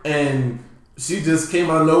whatever, and she just came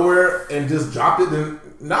out of nowhere and just dropped it, then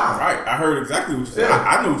nah. Right, I heard exactly what you said. Yeah.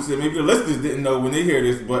 I know what you said. Maybe the listeners didn't know when they hear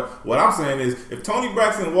this, but what I'm saying is, if Tony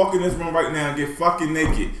Braxton walk in this room right now and get fucking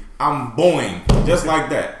naked, I'm boing just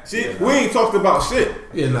like that. Shit, we ain't talked about shit.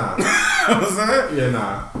 Yeah, nah. You know what I'm saying? Yeah,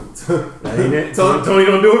 nah. Ain't it? Tony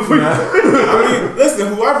don't do it for you. I mean,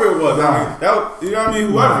 listen, whoever it was, Nah. I mean, that, you know what I mean?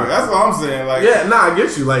 Whoever. Nah. That's what I'm saying. Like, Yeah, nah, I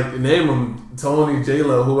get you. Like, name them Tony,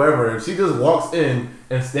 J-Lo, whoever. If she just walks in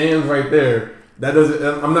and stands right there, that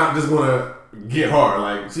doesn't, I'm not just gonna get hard.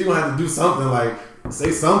 Like, she gonna have to do something, like,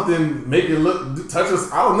 say something, make it look, touch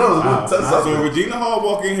us. I don't know. Wow. Touch something. so Regina Hall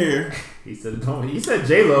walk in here. He said Tony. He said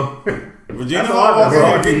J-Lo. Regina That's Hall all I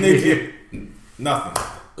walk in know. here, get naked. Nothing.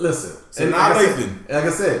 Listen, So and not like I said- Lathan. like I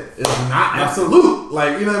said, it's not absolute.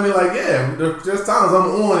 Like, you know what I mean? Like, yeah, there's times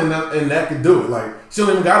I'm on and that can do it. Like, she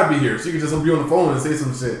don't even gotta be here. She can just be on the phone and say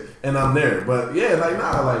some shit, and I'm there. But yeah, like,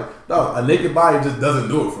 nah, like, no, a naked body just doesn't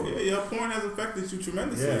do it for me. Yeah, your porn has affected you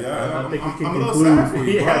tremendously. Yeah, I think we can I'm a little conclude. sad for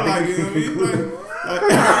you, bro. Yeah, I Like, think you know we what I can mean?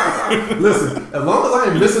 Like, Listen, as long as I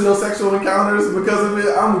ain't missing no sexual encounters because of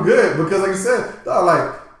it, I'm good. Because like I said, dog,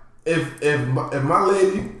 like if my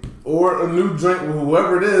lady or a new drink or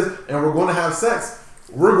whoever it is, and we're going to have sex,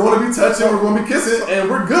 we're going to be touching, we're going to be kissing, and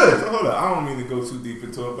we're good. So hold on, I don't mean to go too deep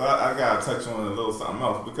into it, but I gotta touch on a little something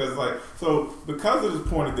else because, because of this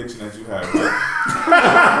porn addiction that you have,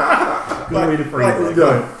 right? Good way to phrase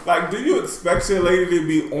it. Like, do you expect your lady to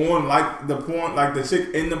be on like the porn, like the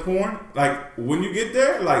chick in the porn, like when you get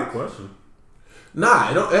there, like? Question.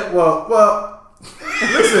 Nah, it don't. Well.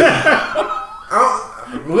 Listen,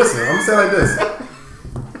 I'm gonna say it like this.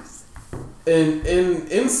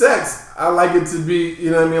 In sex, I like it to be, you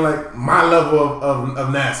know what I mean, like my level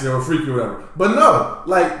of nasty or freaky or whatever. But no,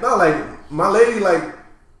 like my lady, like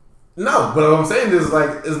no. But what I'm saying is, like,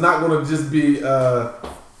 it's not gonna just be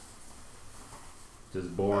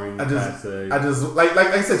Just boring. I just like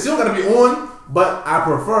I said, she don't gotta be on, but I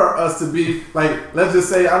prefer us to be like, let's just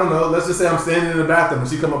say I'm standing in the bathroom and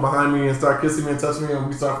she come up behind me and start kissing me and touching me and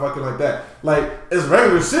we start fucking like that. Like, it's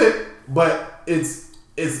regular shit, but it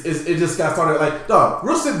just got started. Like, dog,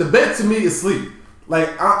 real shit, the bed to me is sleep. Like,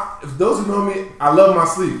 if those who know me, I love my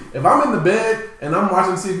sleep. If I'm in the bed and I'm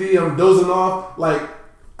watching TV, I'm dozing off, like,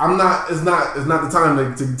 it's not the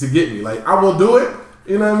time to get me. Like, I will do it,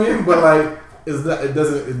 you know what I mean? But like, it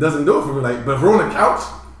doesn't do it for me. Like, but if we're on the couch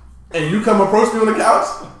and you come approach me on the couch,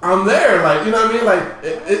 I'm there. Like, you know what I mean? Like,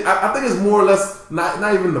 I think it's more or less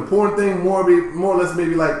not even the porn thing. More or less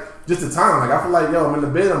maybe like just the time. Like, I feel like, yo, I'm in the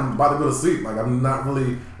bed, I'm about to go to sleep. Like, I'm not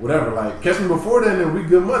really whatever. Like, catch me before then and we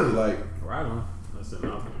good money. Like, Right on. Listen,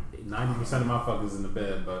 90% of my fuckers in the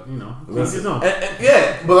bed, but you know, listen, on. and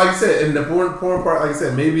yeah, but like I said, in the porn part, like I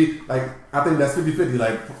said, maybe like I think that's 50-50.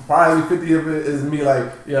 Like, probably 50 of it is me, like,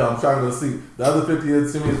 yeah, I'm trying to go to sleep. The other 50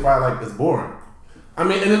 to me is probably like, it's boring. I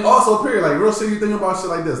mean, and then also, period, like, real shit, you think about shit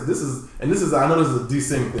like this. This is, I know this is a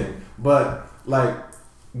desync thing, but like,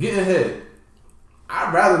 getting head,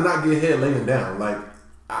 I'd rather not get head laying down. Like,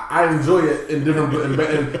 I enjoy it in different,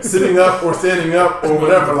 in sitting up or standing up or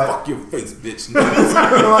whatever. Like, fuck your face, bitch.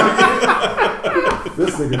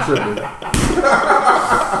 This nigga tripping.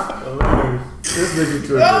 This nigga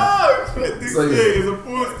tripping. Oh, shit, this So, thing yeah. is a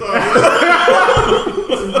porn star.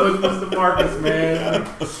 Mr. Marcus, man.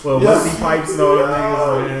 Well, Yes. Wesley Pipes and all that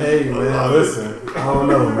niggas, man. Hey man, listen. I don't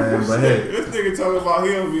know, man, but hey. This nigga talking about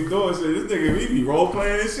he don't be doing shit. This nigga be role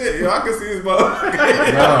playing and shit. Yo, I can see his motherfucker.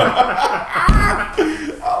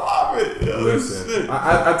 I love it. Yo, Listen, shit.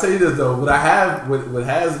 I tell you this though. What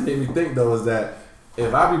has made me think though is that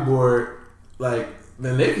if I be bored, like,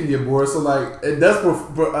 then they can get bored. So like, it does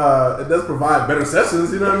provide better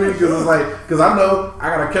sessions. You know what I mean? Because it's like, because I know I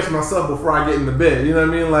gotta catch myself before I get in the bed. You know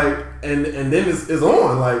what I mean? Like, and then it's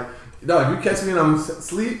on. Like, dog, if you catch me and I'm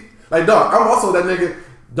asleep, like, dog, I'm also that nigga.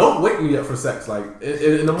 Don't wake me up for sex. Like,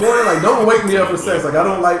 in the morning, like, don't wake me up for sex. Like, I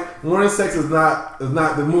don't like morning sex. Is not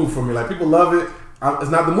the move for me. Like, people love it. It's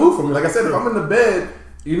not the move for me. Like I said, if I'm in the bed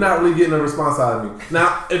you're not really getting a response out of me.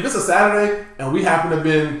 Now, if it's a Saturday and we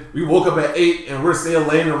woke up at 8 and we're still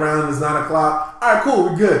laying around, it's 9 o'clock, all right, cool,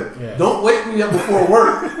 we're good. Yeah. Don't wake me up before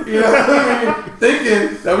work, you know what I mean?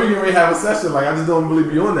 Thinking that we can really have a session. Like, I just don't really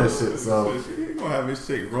be on that shit, so. You gonna have his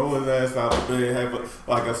chick roll his ass out of bed,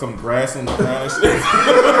 have some grass on the ground and shit.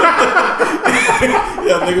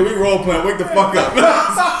 Yeah, nigga, we role playing. Wake the fuck up.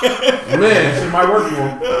 Man, Shit might work for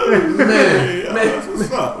him.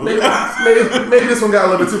 Maybe this one got a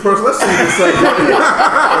little bit too personal. Let's change this segment.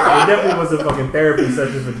 It definitely was a fucking therapy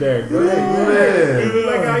session for Derek. Bro. Hey, Man.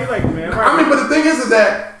 like how you like, man. I mean, but the thing is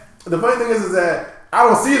that the funny thing is that I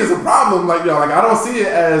don't see it as a problem. Like, yo, like I don't see it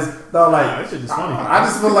as that shit just funny. I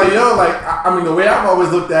just feel like, yo, like I mean, the way I've always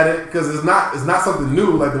looked at it, because it's not something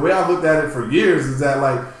new. Like the way I've looked at it for years is that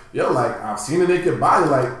like, yo, like I've seen a naked body.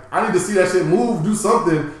 Like I need to see that shit move, do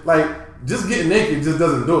something. Like just getting naked just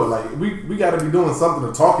doesn't do it. Like we got to be doing something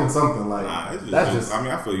or talking something. Like that's just. I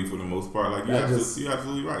mean, I feel you for the most part. Like you're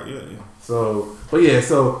absolutely right. Yeah. So, but yeah,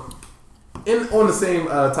 so on the same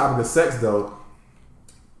topic of sex though.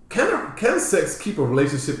 Can sex keep a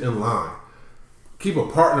relationship in line? Keep a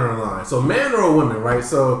partner in line? So man or a woman, right?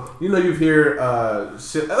 So, you know, you hear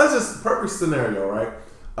shit. Let's just, perfect scenario, right?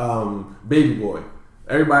 Baby Boy.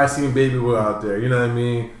 Everybody's seen Baby Boy out there. You know what I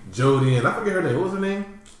mean? Jody and I forget her name. What was her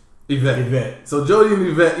name? Yvette. So Jody and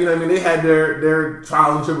Yvette, you know what I mean? They had their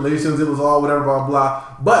trials and tribulations. It was all whatever, blah, blah.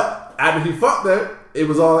 But after he fucked her, it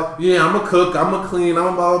was all like, yeah, I'm a cook, I'm a clean, I'm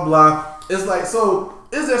a blah, blah, blah. It's like, so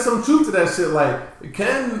is there some truth to that shit? Like,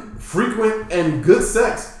 can frequent and good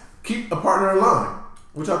sex keep a partner in line?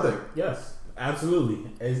 What y'all think? Yes,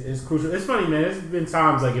 absolutely. It's crucial. It's funny, man. There's been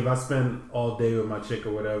times like if I spend all day with my chick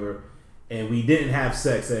or whatever, and we didn't have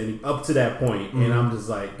sex up to that point, and I'm just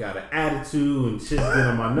like got an attitude and shit's getting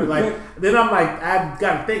on my nerves. Like then I'm like, I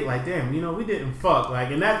gotta think like, damn, you know, we didn't fuck.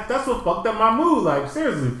 Like, and that's what fucked up my mood. Like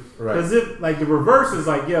seriously, because if like the reverse is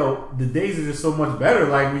like, yo, the days are just so much better.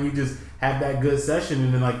 Like when you just have that good session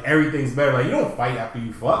and then like everything's better. Like you don't fight after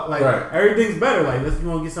you fuck. Like everything's better. Like you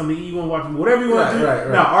want to get something to eat, you want to watch whatever you want to do.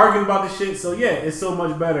 Not arguing about the shit. So yeah, it's so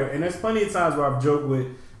much better. And there's plenty of times where I've joked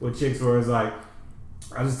with chicks where it's like,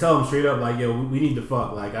 I just tell them straight up like, yo, we need to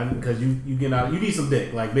fuck, like, because you get out, you need some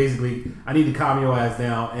dick, like, basically, I need to calm your ass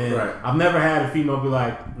down, and I've never had a female be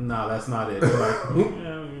like, nah, that's not it. They're like, yeah,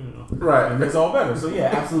 you know, and it's all better. So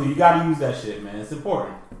yeah, absolutely, you got to use that shit, man. It's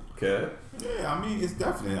important. Okay. Yeah, I mean, it's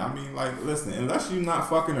definite. I mean, like, listen, unless you're not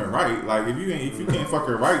fucking her right, like, if you can't fuck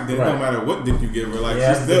her right, then no matter what dick you give her, like,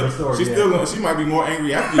 she might be more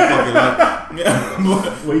angry after you fuck her,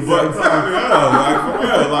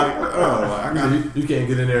 like, you can't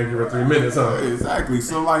get in there and give her 3 minutes, huh? Exactly.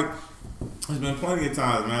 So, like, there's been plenty of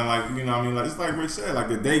times, man, like, you know what I mean, like, it's like Rich said, like,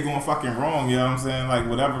 the day going fucking wrong, you know what I'm saying, like,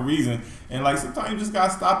 whatever reason, and, like, sometimes you just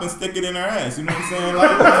gotta stop and stick it in her ass, you know what I'm saying,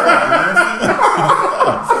 like,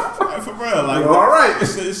 like, for real, like, all right,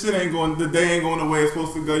 this shit ain't going, the day ain't going the way it's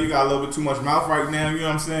supposed to go, you got a little bit too much mouth right now, you know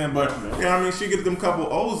what I'm saying, but, you know what I mean, she get them couple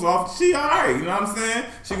O's off, she alright, you know what I'm saying,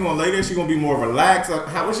 she gonna lay there, she gonna be more relaxed, like,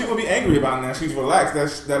 what's she gonna be angry about now, she's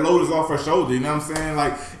relaxed, that load is off her shoulder, you know what I'm saying,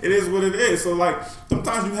 like, it is what it is, so, like,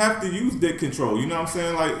 sometimes you have to use dick control, you know what I'm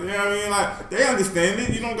saying, like, you know what I mean, like, they understand it,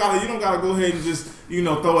 you don't gotta go ahead and just, you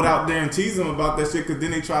know, throw it out there and tease them about that shit, because then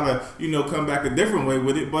they try to, you know, come back a different way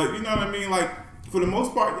with it, but, you know what I mean, like, for the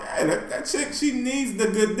most part, yeah, that chick, she needs the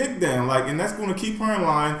good dick down, like, and that's going to keep her in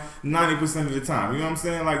line 90% of the time, you know what I'm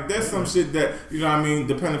saying, like, there's some shit that, you know what I mean,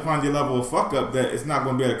 depending upon your level of fuck up, that it's not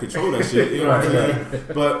going to be able to control that shit, you know what I'm saying,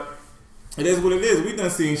 but it is what it is. We done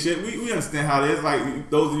seen shit. We understand how it is. Like,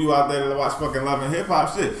 those of you out there that watch fucking Love and Hip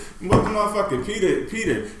Hop shit. But the motherfucking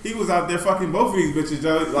Peter, he was out there fucking both of these bitches,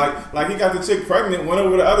 Joe. Like he got the chick pregnant, went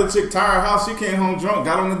over the other chick, tired house, she came home drunk,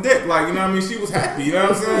 got on the dick. Like, you know what I mean? She was happy, you know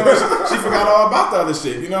what I'm saying? Like, she forgot all about the other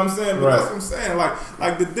shit, you know what I'm saying? But that's what I'm saying.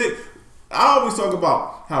 Like the dick, I always talk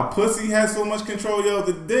about how pussy has so much control, yo.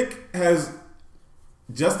 The dick has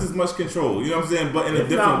just as much control, you know what I'm saying, but in a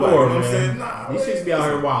different way. You know what I'm saying? Nah, these chicks be out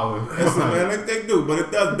here wilding. Listen, man, they do, but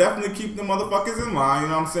it does definitely keep the motherfuckers in line. You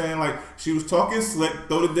know what I'm saying? Like, she was talking slick,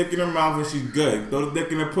 throw the dick in her mouth and she's good. Throw the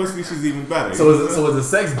dick in her pussy, she's even better. So is the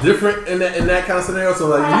sex different in that kind of scenario? So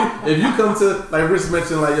like, if you come to, like Rich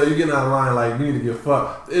mentioned, like, yo, you getting out of line, like, you need to get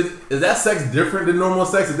fucked. Is that sex different than normal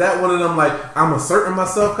sex? Is that one of them, like, I'm asserting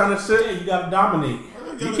myself kind of shit? Yeah, you gotta dominate.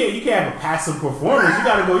 You can't have a passive performance. You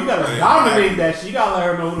gotta dominate that shit. You gotta let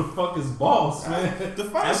her know who the fuck is boss, man. The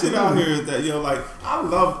funny shit out here is that, yo, like, I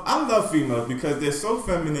love females because they're so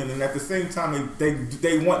feminine, and at the same time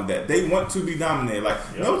they want that. They want to be dominated. Like,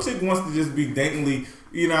 no chick wants to just be daintily,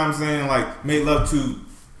 you know what I'm saying, like, make love to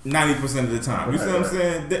 90% of the time. You see what I'm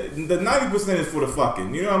saying? The 90% is for the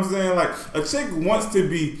fucking. You know what I'm saying? Like, a chick wants to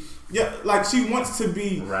be. Yeah, like she wants to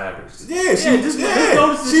be raggers. Yeah, she wants to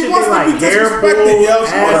like be disrespected, yo.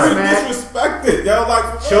 She wants to be smack. disrespected, yo.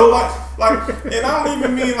 Like, for real, like, and I don't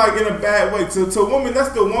even mean like in a bad way. To a woman,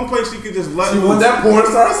 that's the one place she could just let. She want that porn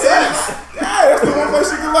star sex. Yeah, that's the one place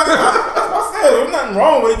she can let. That's what I said. There's nothing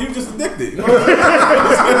wrong with it. You just addicted. You know what I'm saying?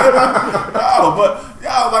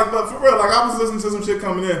 But for real, like I was listening to some shit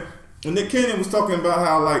coming in. And Nick Cannon was talking about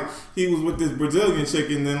how, like, he was with this Brazilian chick,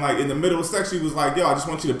 and then, like, in the middle of sex, she was like, yo, I just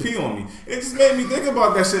want you to pee on me. It just made me think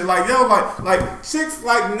about that shit. Like, yo, like chicks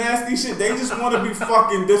like nasty shit. They just want to be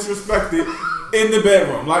fucking disrespected in the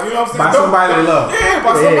bedroom. Like, you know what I'm saying? By somebody they love. Yeah,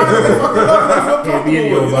 by somebody they fucking love and they feel comfortable with. You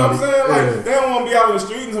know what I'm saying? Like, Yeah. they don't want to be out in the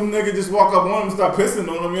street and some nigga just walk up on them and start pissing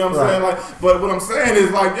on them. You know what I'm saying? Like, but what I'm saying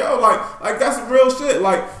is, like, yo, like that's real shit.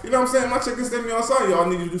 Like, you know what I'm saying? My chick can send me outside. Y'all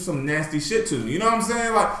need to do some nasty shit to me. You know what I'm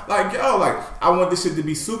saying? Like, yo, like, I want this shit to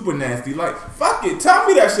be super nasty. Like, fuck it. Tell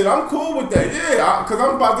me that shit. I'm cool with that. Yeah, because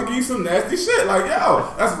I'm about to give you some nasty shit. Like,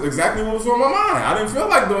 yo, that's exactly what was on my mind. I didn't feel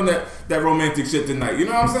like doing that romantic shit tonight. You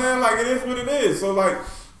know what I'm saying? Like, it is what it is. So, like,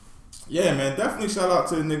 yeah, man, definitely shout out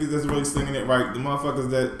to the niggas that's really singing it right. The motherfuckers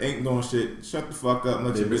that ain't doing shit, shut the fuck up and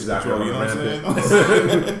let your bitch control. You know what I'm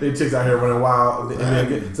saying? They chicks out here running wild. So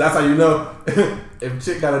that's how you know if a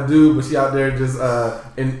chick got a dude, but she out there just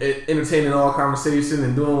entertaining all conversation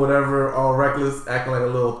and doing whatever, all reckless, acting like a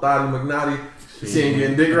little thotty McNaughty. She ain't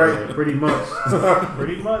getting dick right. Yeah, pretty much.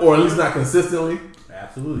 Pretty much. Or at least not consistently.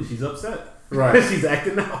 Absolutely. She's upset. Right. She's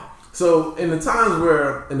acting out. So in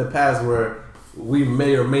the past where we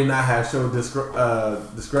may or may not have showed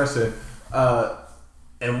discretion,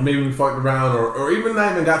 and maybe we fucked around, or even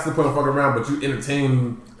not even got to the point of fucking around, but you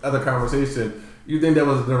entertained other conversation. You think that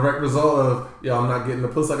was a direct result of, yo, I'm not getting the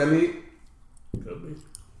puss like I need? Could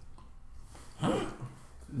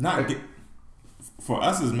be. For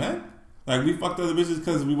us as men, like we fucked other bitches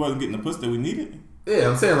because we wasn't getting the puss that we needed. Yeah,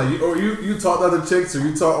 I'm saying like you talked to other chicks,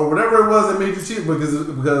 or whatever it was that made you cheat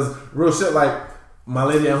because real shit, like my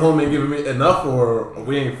lady at home ain't giving me enough, or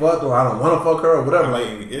we ain't fucked, or I don't want to fuck her, or whatever. I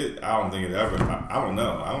mean, I don't think it ever. I don't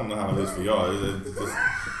know. I don't know how it is for y'all.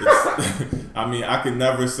 I mean, I could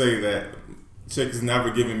never say that chicks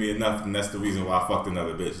never giving me enough, and that's the reason why I fucked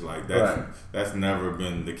another bitch. Like that's never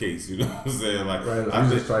been the case. You know what I'm saying? Like, I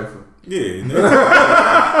just trifling. Yeah, nigga.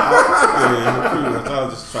 Pretty much. I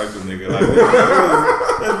was just trifling, nigga. Like,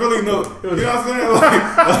 there's really no, you know what I'm saying? Like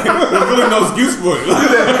there's really no excuse for it.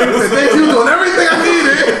 Thank you doing everything I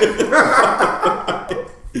needed.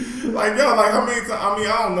 Like, yo, like how many times? I mean,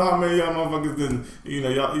 I don't know how many y'all motherfuckers didn't. You know,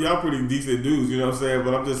 y'all pretty decent dudes. You know what I'm saying?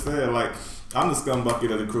 But I'm just saying, like, I'm the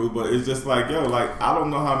scumbucket of the crew. But it's just like, yo, like I don't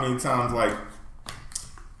know how many times, like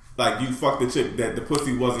you fucked the chick that the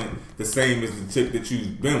pussy wasn't the same as the chick that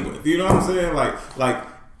you've been with. You know what I'm saying? Like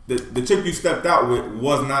the chick you stepped out with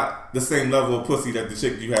was not the same level of pussy that the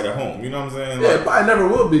chick you had at home. You know what I'm saying? Yeah, but I never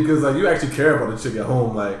will, because like you actually care about the chick at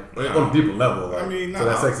home, like on a deeper level. Like, I mean, so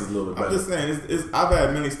that sex is a little bit better. I'm just saying, I've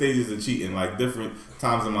had many stages of cheating, like different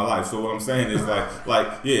times in my life. So what I'm saying is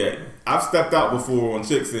like yeah, I've stepped out before on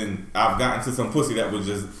chicks and I've gotten to some pussy that was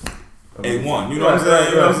just A1, you know what I'm saying?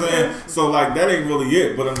 You know what I'm saying? So like that ain't really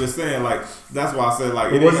it, but I'm just saying like that's why I said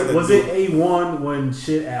like was it A1 when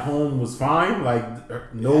shit at home was fine, like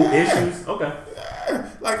no issues? Okay. Yeah.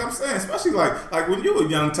 Like I'm saying, especially like when you were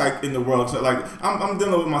young type in the world, so like I'm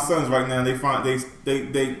dealing with my sons right now. And they find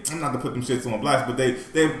they I'm not to put them shits on blast, but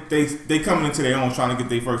they coming into their own trying to get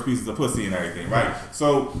their first pieces of pussy and everything, right?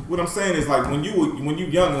 So what I'm saying is like when you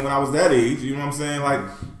young and when I was that age, you know what I'm saying, like.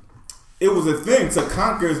 It was a thing to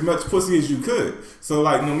conquer as much pussy as you could. So,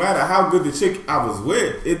 like, no matter how good the chick I was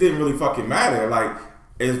with, it didn't really fucking matter. Like,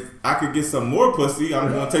 if I could get some more pussy,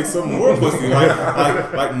 I'm gonna take some more pussy.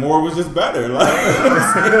 Like more was just better. Like,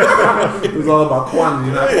 it was all about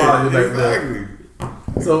quantity, not quality. Exactly.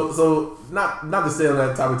 So not to stay on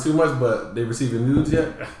that topic too much, but they receiving nudes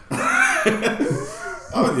yet?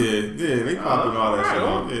 Oh yeah, they popping all that shit.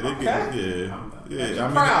 Yeah, they get Yeah,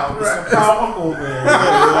 I'm proud uncle, man.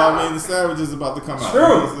 Yeah, I mean, the Savage is about to come out. True. You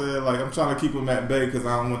know what I'm saying? Like, I'm trying to keep them at bay because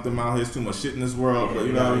I don't want them out here. There's too much shit in this world. But,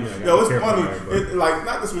 you know, yo, it's funny. Like,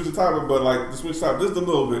 not to switch the topic, but, like, to switch topic just a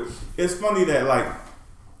little bit. It's funny that, like,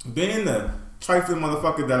 being the trifling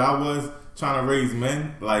motherfucker that I was trying to raise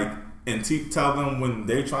men, like, and tell them when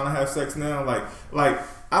they're trying to have sex now, like,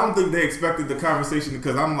 I don't think they expected the conversation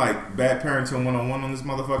because I'm, like, bad parenting 101 on this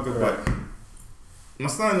motherfucker, but my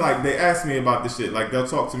son, like, they ask me about this shit. Like, they'll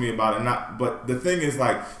talk to me about it. But the thing is,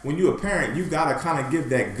 like, when you're a parent, you gotta kind of give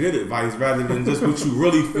that good advice rather than just what you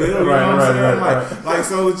really feel. You know what I'm saying? Like,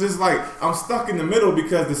 so it's just like I'm stuck in the middle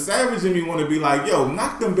because the savage in me want to be like, yo,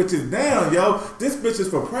 knock them bitches down, yo. This bitch is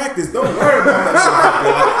for practice. Don't worry about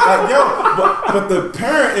that. Like, yo, but the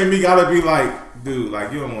parent in me gotta be like, dude,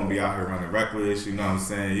 like, you don't want to be out here running reckless, you know what I'm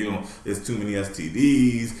saying? You don't. There's too many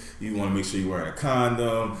STDs. You want to make sure you're wearing a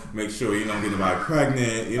condom. Make sure you don't get anybody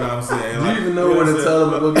pregnant. You know what I'm saying? Do you even know when to tell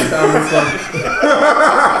them to go get condoms?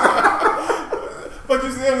 But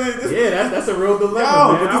you see what I mean? That's a real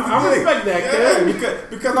dilemma, man. I respect that, kid.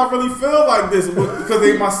 Because I really feel like this because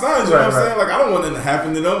they my sons. You know what I'm saying? Like, I don't want nothing to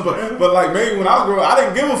happen to them. But like, maybe when I was growing up, I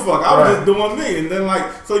didn't give a fuck. I was just doing me. And then, like,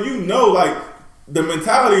 so you know, like, the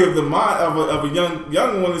mentality of the mind of a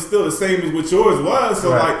young one is still the same as what yours was. So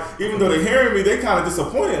like, even though they're hearing me, they kind of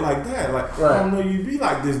disappointed like that. Like, I don't know you be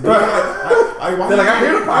like this, dude. Like, they're like, I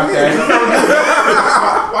hear the podcast.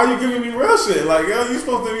 Why you giving me real shit? Like, yo, you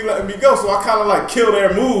supposed to be letting me go. So I kind of like kill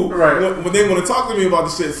their mood when they want to talk to me about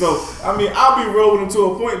the shit. So I mean, I'll be real with them to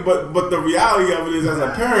a point, but the reality of it is, as a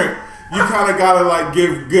parent, you kind of gotta like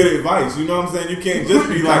give good advice. You know what I'm saying? You can't just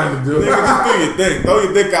be like, nigga, just do your thing. Throw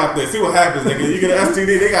your dick out there. See what happens, nigga. You get an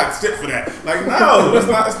STD, they got shit for that. Like, no, that's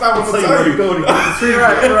not what I'm tell you. Go to the street,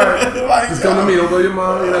 right. Like, just come to me. Don't go to your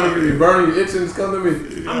mom. You know, you burning, you itching. Just come to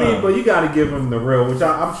me. I mean, but you gotta give them the real, which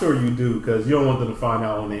I'm sure you do, because you don't want them to find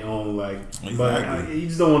out on their own. Like, but you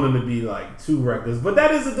just don't want them to be like too reckless. But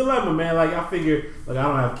that is a dilemma, man. Like, I figure, like, I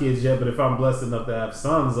don't have kids yet, but if I'm blessed enough to have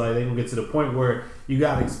sons, like, they gonna get to the point where you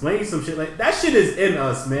gotta explain some shit. Like, that shit is in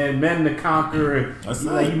us, man. Men to conquer. And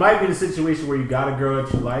like, you might be in a situation where you got a girl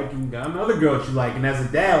that you like and you got another girl that you like. And as a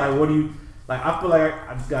dad, like, what do you like? I feel like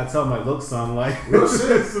I just gotta tell him, like, look, son, like, real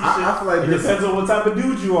shit. I feel like it depends on what type of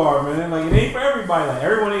dude you are, man. Like, it ain't for everybody. Like,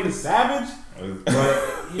 everyone ain't a savage.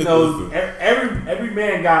 But you know, every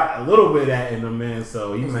man got a little bit of that in them, man.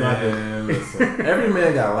 So he's not. Listen, every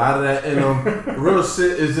man got a lot of that in them. Real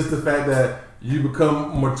shit is just the fact that you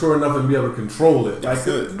become mature enough and be able to control it. Like, that's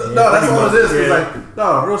all it is. It's like,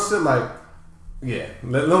 no, real shit. Like, yeah.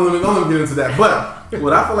 Don't let me get into that. But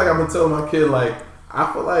what I feel like I'm gonna tell my kid, like,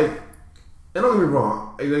 I feel like, and don't get me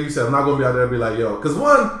wrong, like you said, I'm not gonna be out there and be like, yo, because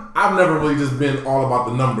one, I've never really just been all about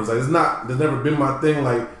the numbers. Like, there's never been my thing.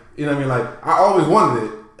 Like, you know what I mean? Like, I always wanted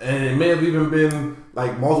it, and it may have even been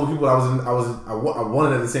like multiple people I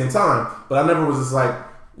wanted at the same time, but I never was just like,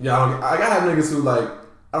 yeah, I gotta have niggas who, like,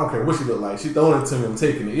 I don't care what she look like. She throwing it to me, I'm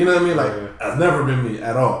taking it. You know what I mean? Like, that's never been me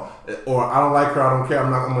at all. Or I don't like her, I don't care,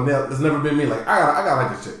 I'm gonna nail it. It's never been me. Like, I gotta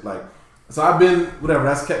like this shit. Like, so I've been, whatever,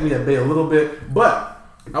 that's kept me at bay a little bit. But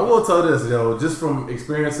I will tell this, yo, just from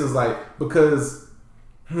experiences, like, because,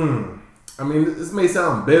 I mean, this may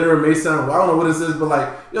sound bitter, it may sound, well, I don't know what this is, but like,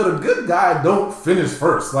 yo, the good guy don't finish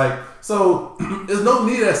first. Like, so there's no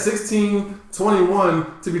need at 16,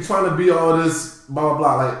 21 to be trying to be all this blah, blah,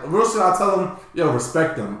 blah. Like, real shit, I tell them, yo,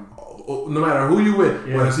 respect them. No matter who you with,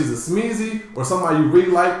 whether she's a smeezy or somebody you really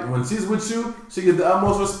like, when she's with you, she get the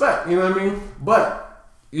utmost respect. You know what I mean? But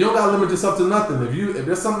you don't gotta limit yourself to nothing. If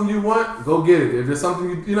there's something you want, go get it. If there's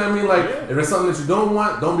something you know what I mean, like if there's something that you don't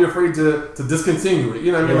want, don't be afraid to discontinue it.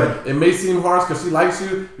 You know what I mean? Like, it may seem harsh because she likes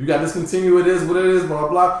you. You gotta discontinue it. Is what it is. Blah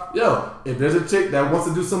blah. Yo, if there's a chick that wants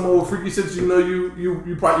to do some old freaky shit, you know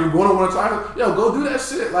you probably you're gonna want to try it. Yo, go do that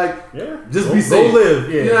shit. Like, just be safe. Go live.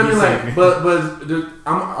 Yeah, you know what I mean? Like, but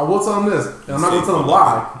I will tell them this, and I'm not gonna tell them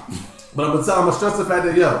why, but I'm gonna stress the fact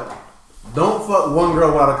that, yo, don't fuck one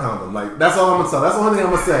girl without a condom. Like, that's all I'm gonna tell. That's the only thing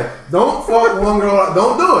I'm gonna say. Don't fuck one girl without,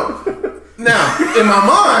 don't do it. Now, in my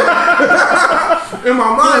mind,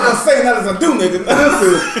 I'm saying that as a dude, nigga.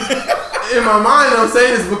 Listen, in my mind, I'm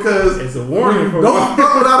saying this because it's a warning. When you don't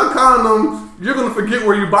fuck without a condom, you're gonna forget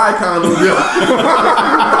where you buy condoms, yo.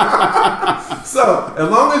 So, as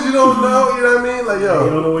long as you don't know, you know what I mean? Like, yo,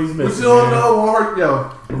 you don't know what he's missing. What you don't know won't hurt,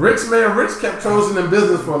 yo. Rich kept chosen in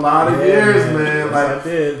business for a lot of years, man. Yes, like, I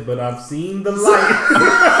did, but I've seen the light.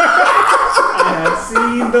 I have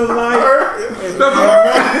seen the light. Listen,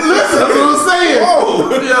 that's what I'm saying.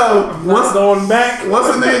 Whoa. Yo, once going back, once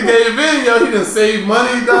a nigga gave in, yo, he done saved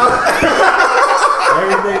money, dog.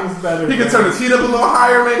 Everything was better. He can turn his heat up a little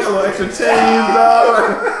higher, make a little extra change,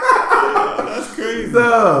 dog. That's crazy.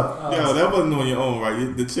 Yo, that wasn't on your own,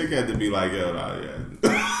 right? The chick had to be like, yo, nah, yeah.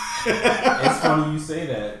 It's funny you say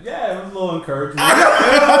that. Yeah, it was a little encouragement.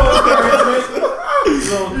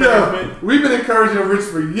 Yeah, we've been encouraging Rich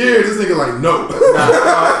for years. This nigga like, no.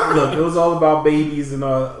 Look, it was all about babies and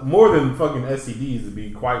more than fucking STDs, to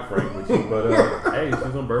be quite frank with you. But hey,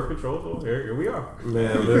 she's on birth control, so here we are.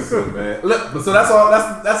 Man, listen, man. Look, so that's all.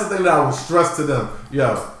 That's the thing that I would stress to them.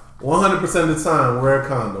 Yo, 100% of the time, wear a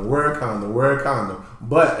condom, wear a condom, wear a condom.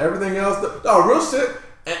 But everything else, real shit,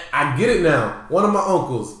 and I get it now. One of my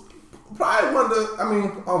uncles, probably one of the,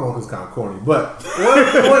 all my uncles kind of corny, but one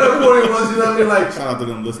of the corny ones, you know what I mean? Like, shout out to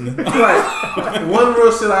them listening. Right. One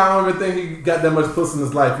real shit, I don't even think he got that much pussy in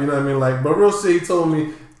his life, you know what I mean? Like, but real shit, he told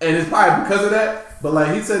me, and it's probably because of that, but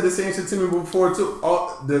like, he said the same shit to me before too.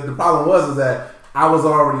 The problem was that I was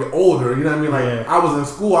already older, you know what I mean? Like, I was in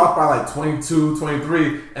school, I was probably like 22,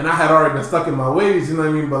 23, and I had already been stuck in my ways, you know what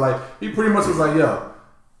I mean? But like, he pretty much was like, yo,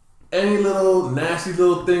 any little nasty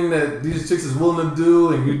little thing that these chicks is willing to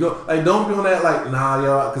do, and you don't be on that like, nah,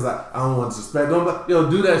 yo, because I don't want to disrespect.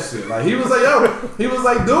 Do that shit. Like, he was like, do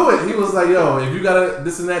it. He was like, yo, if you got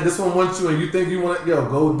this and that, this one wants you, and you think you want it, yo,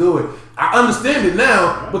 go do it. I understand it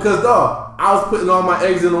now because, dog, I was putting all my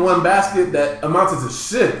eggs in the one basket that amounted to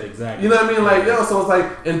shit. Exactly. You know what I mean? Like, yo, so it's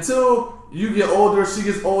like, until you get older, she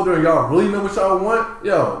gets older, and y'all really know what y'all want,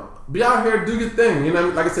 yo, be out here, do your thing. You know what I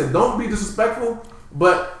mean? Like I said, don't be disrespectful,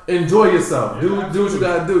 but enjoy yourself. Do what you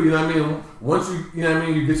gotta do. You know what I mean? Once you know what I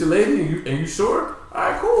mean, you get your lady and you sure, all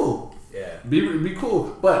right, cool. Yeah. Be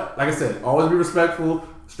cool. But like I said, always be respectful.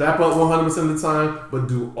 Strap up 100% of the time, but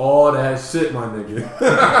do all that shit, my nigga.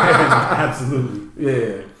 Absolutely.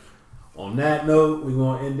 Yeah. On that note, we're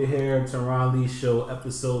going to end it here. Teron Lee Show,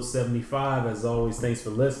 episode 75. As always, thanks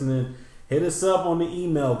for listening. Hit us up on the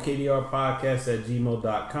email,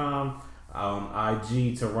 kdrpodcast@gmail.com. On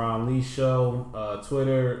IG, Teron Lee Show.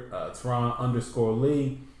 Twitter,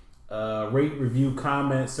 Teron_Lee. Rate, review,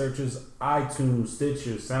 comment, searches, iTunes,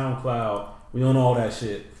 Stitcher, SoundCloud. We on all that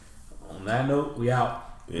shit. On that note, we out.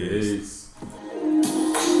 Peace. I'm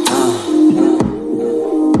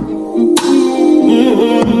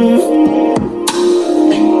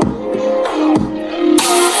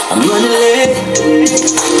running late,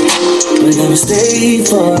 but I'ma stay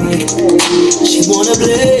for it. She wanna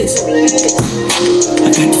blaze, I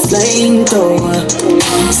got the flamethrower.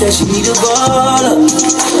 Said she need a baller,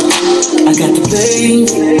 I got the flame.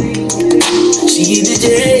 She hit the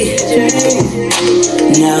J,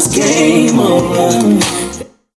 now it's game over.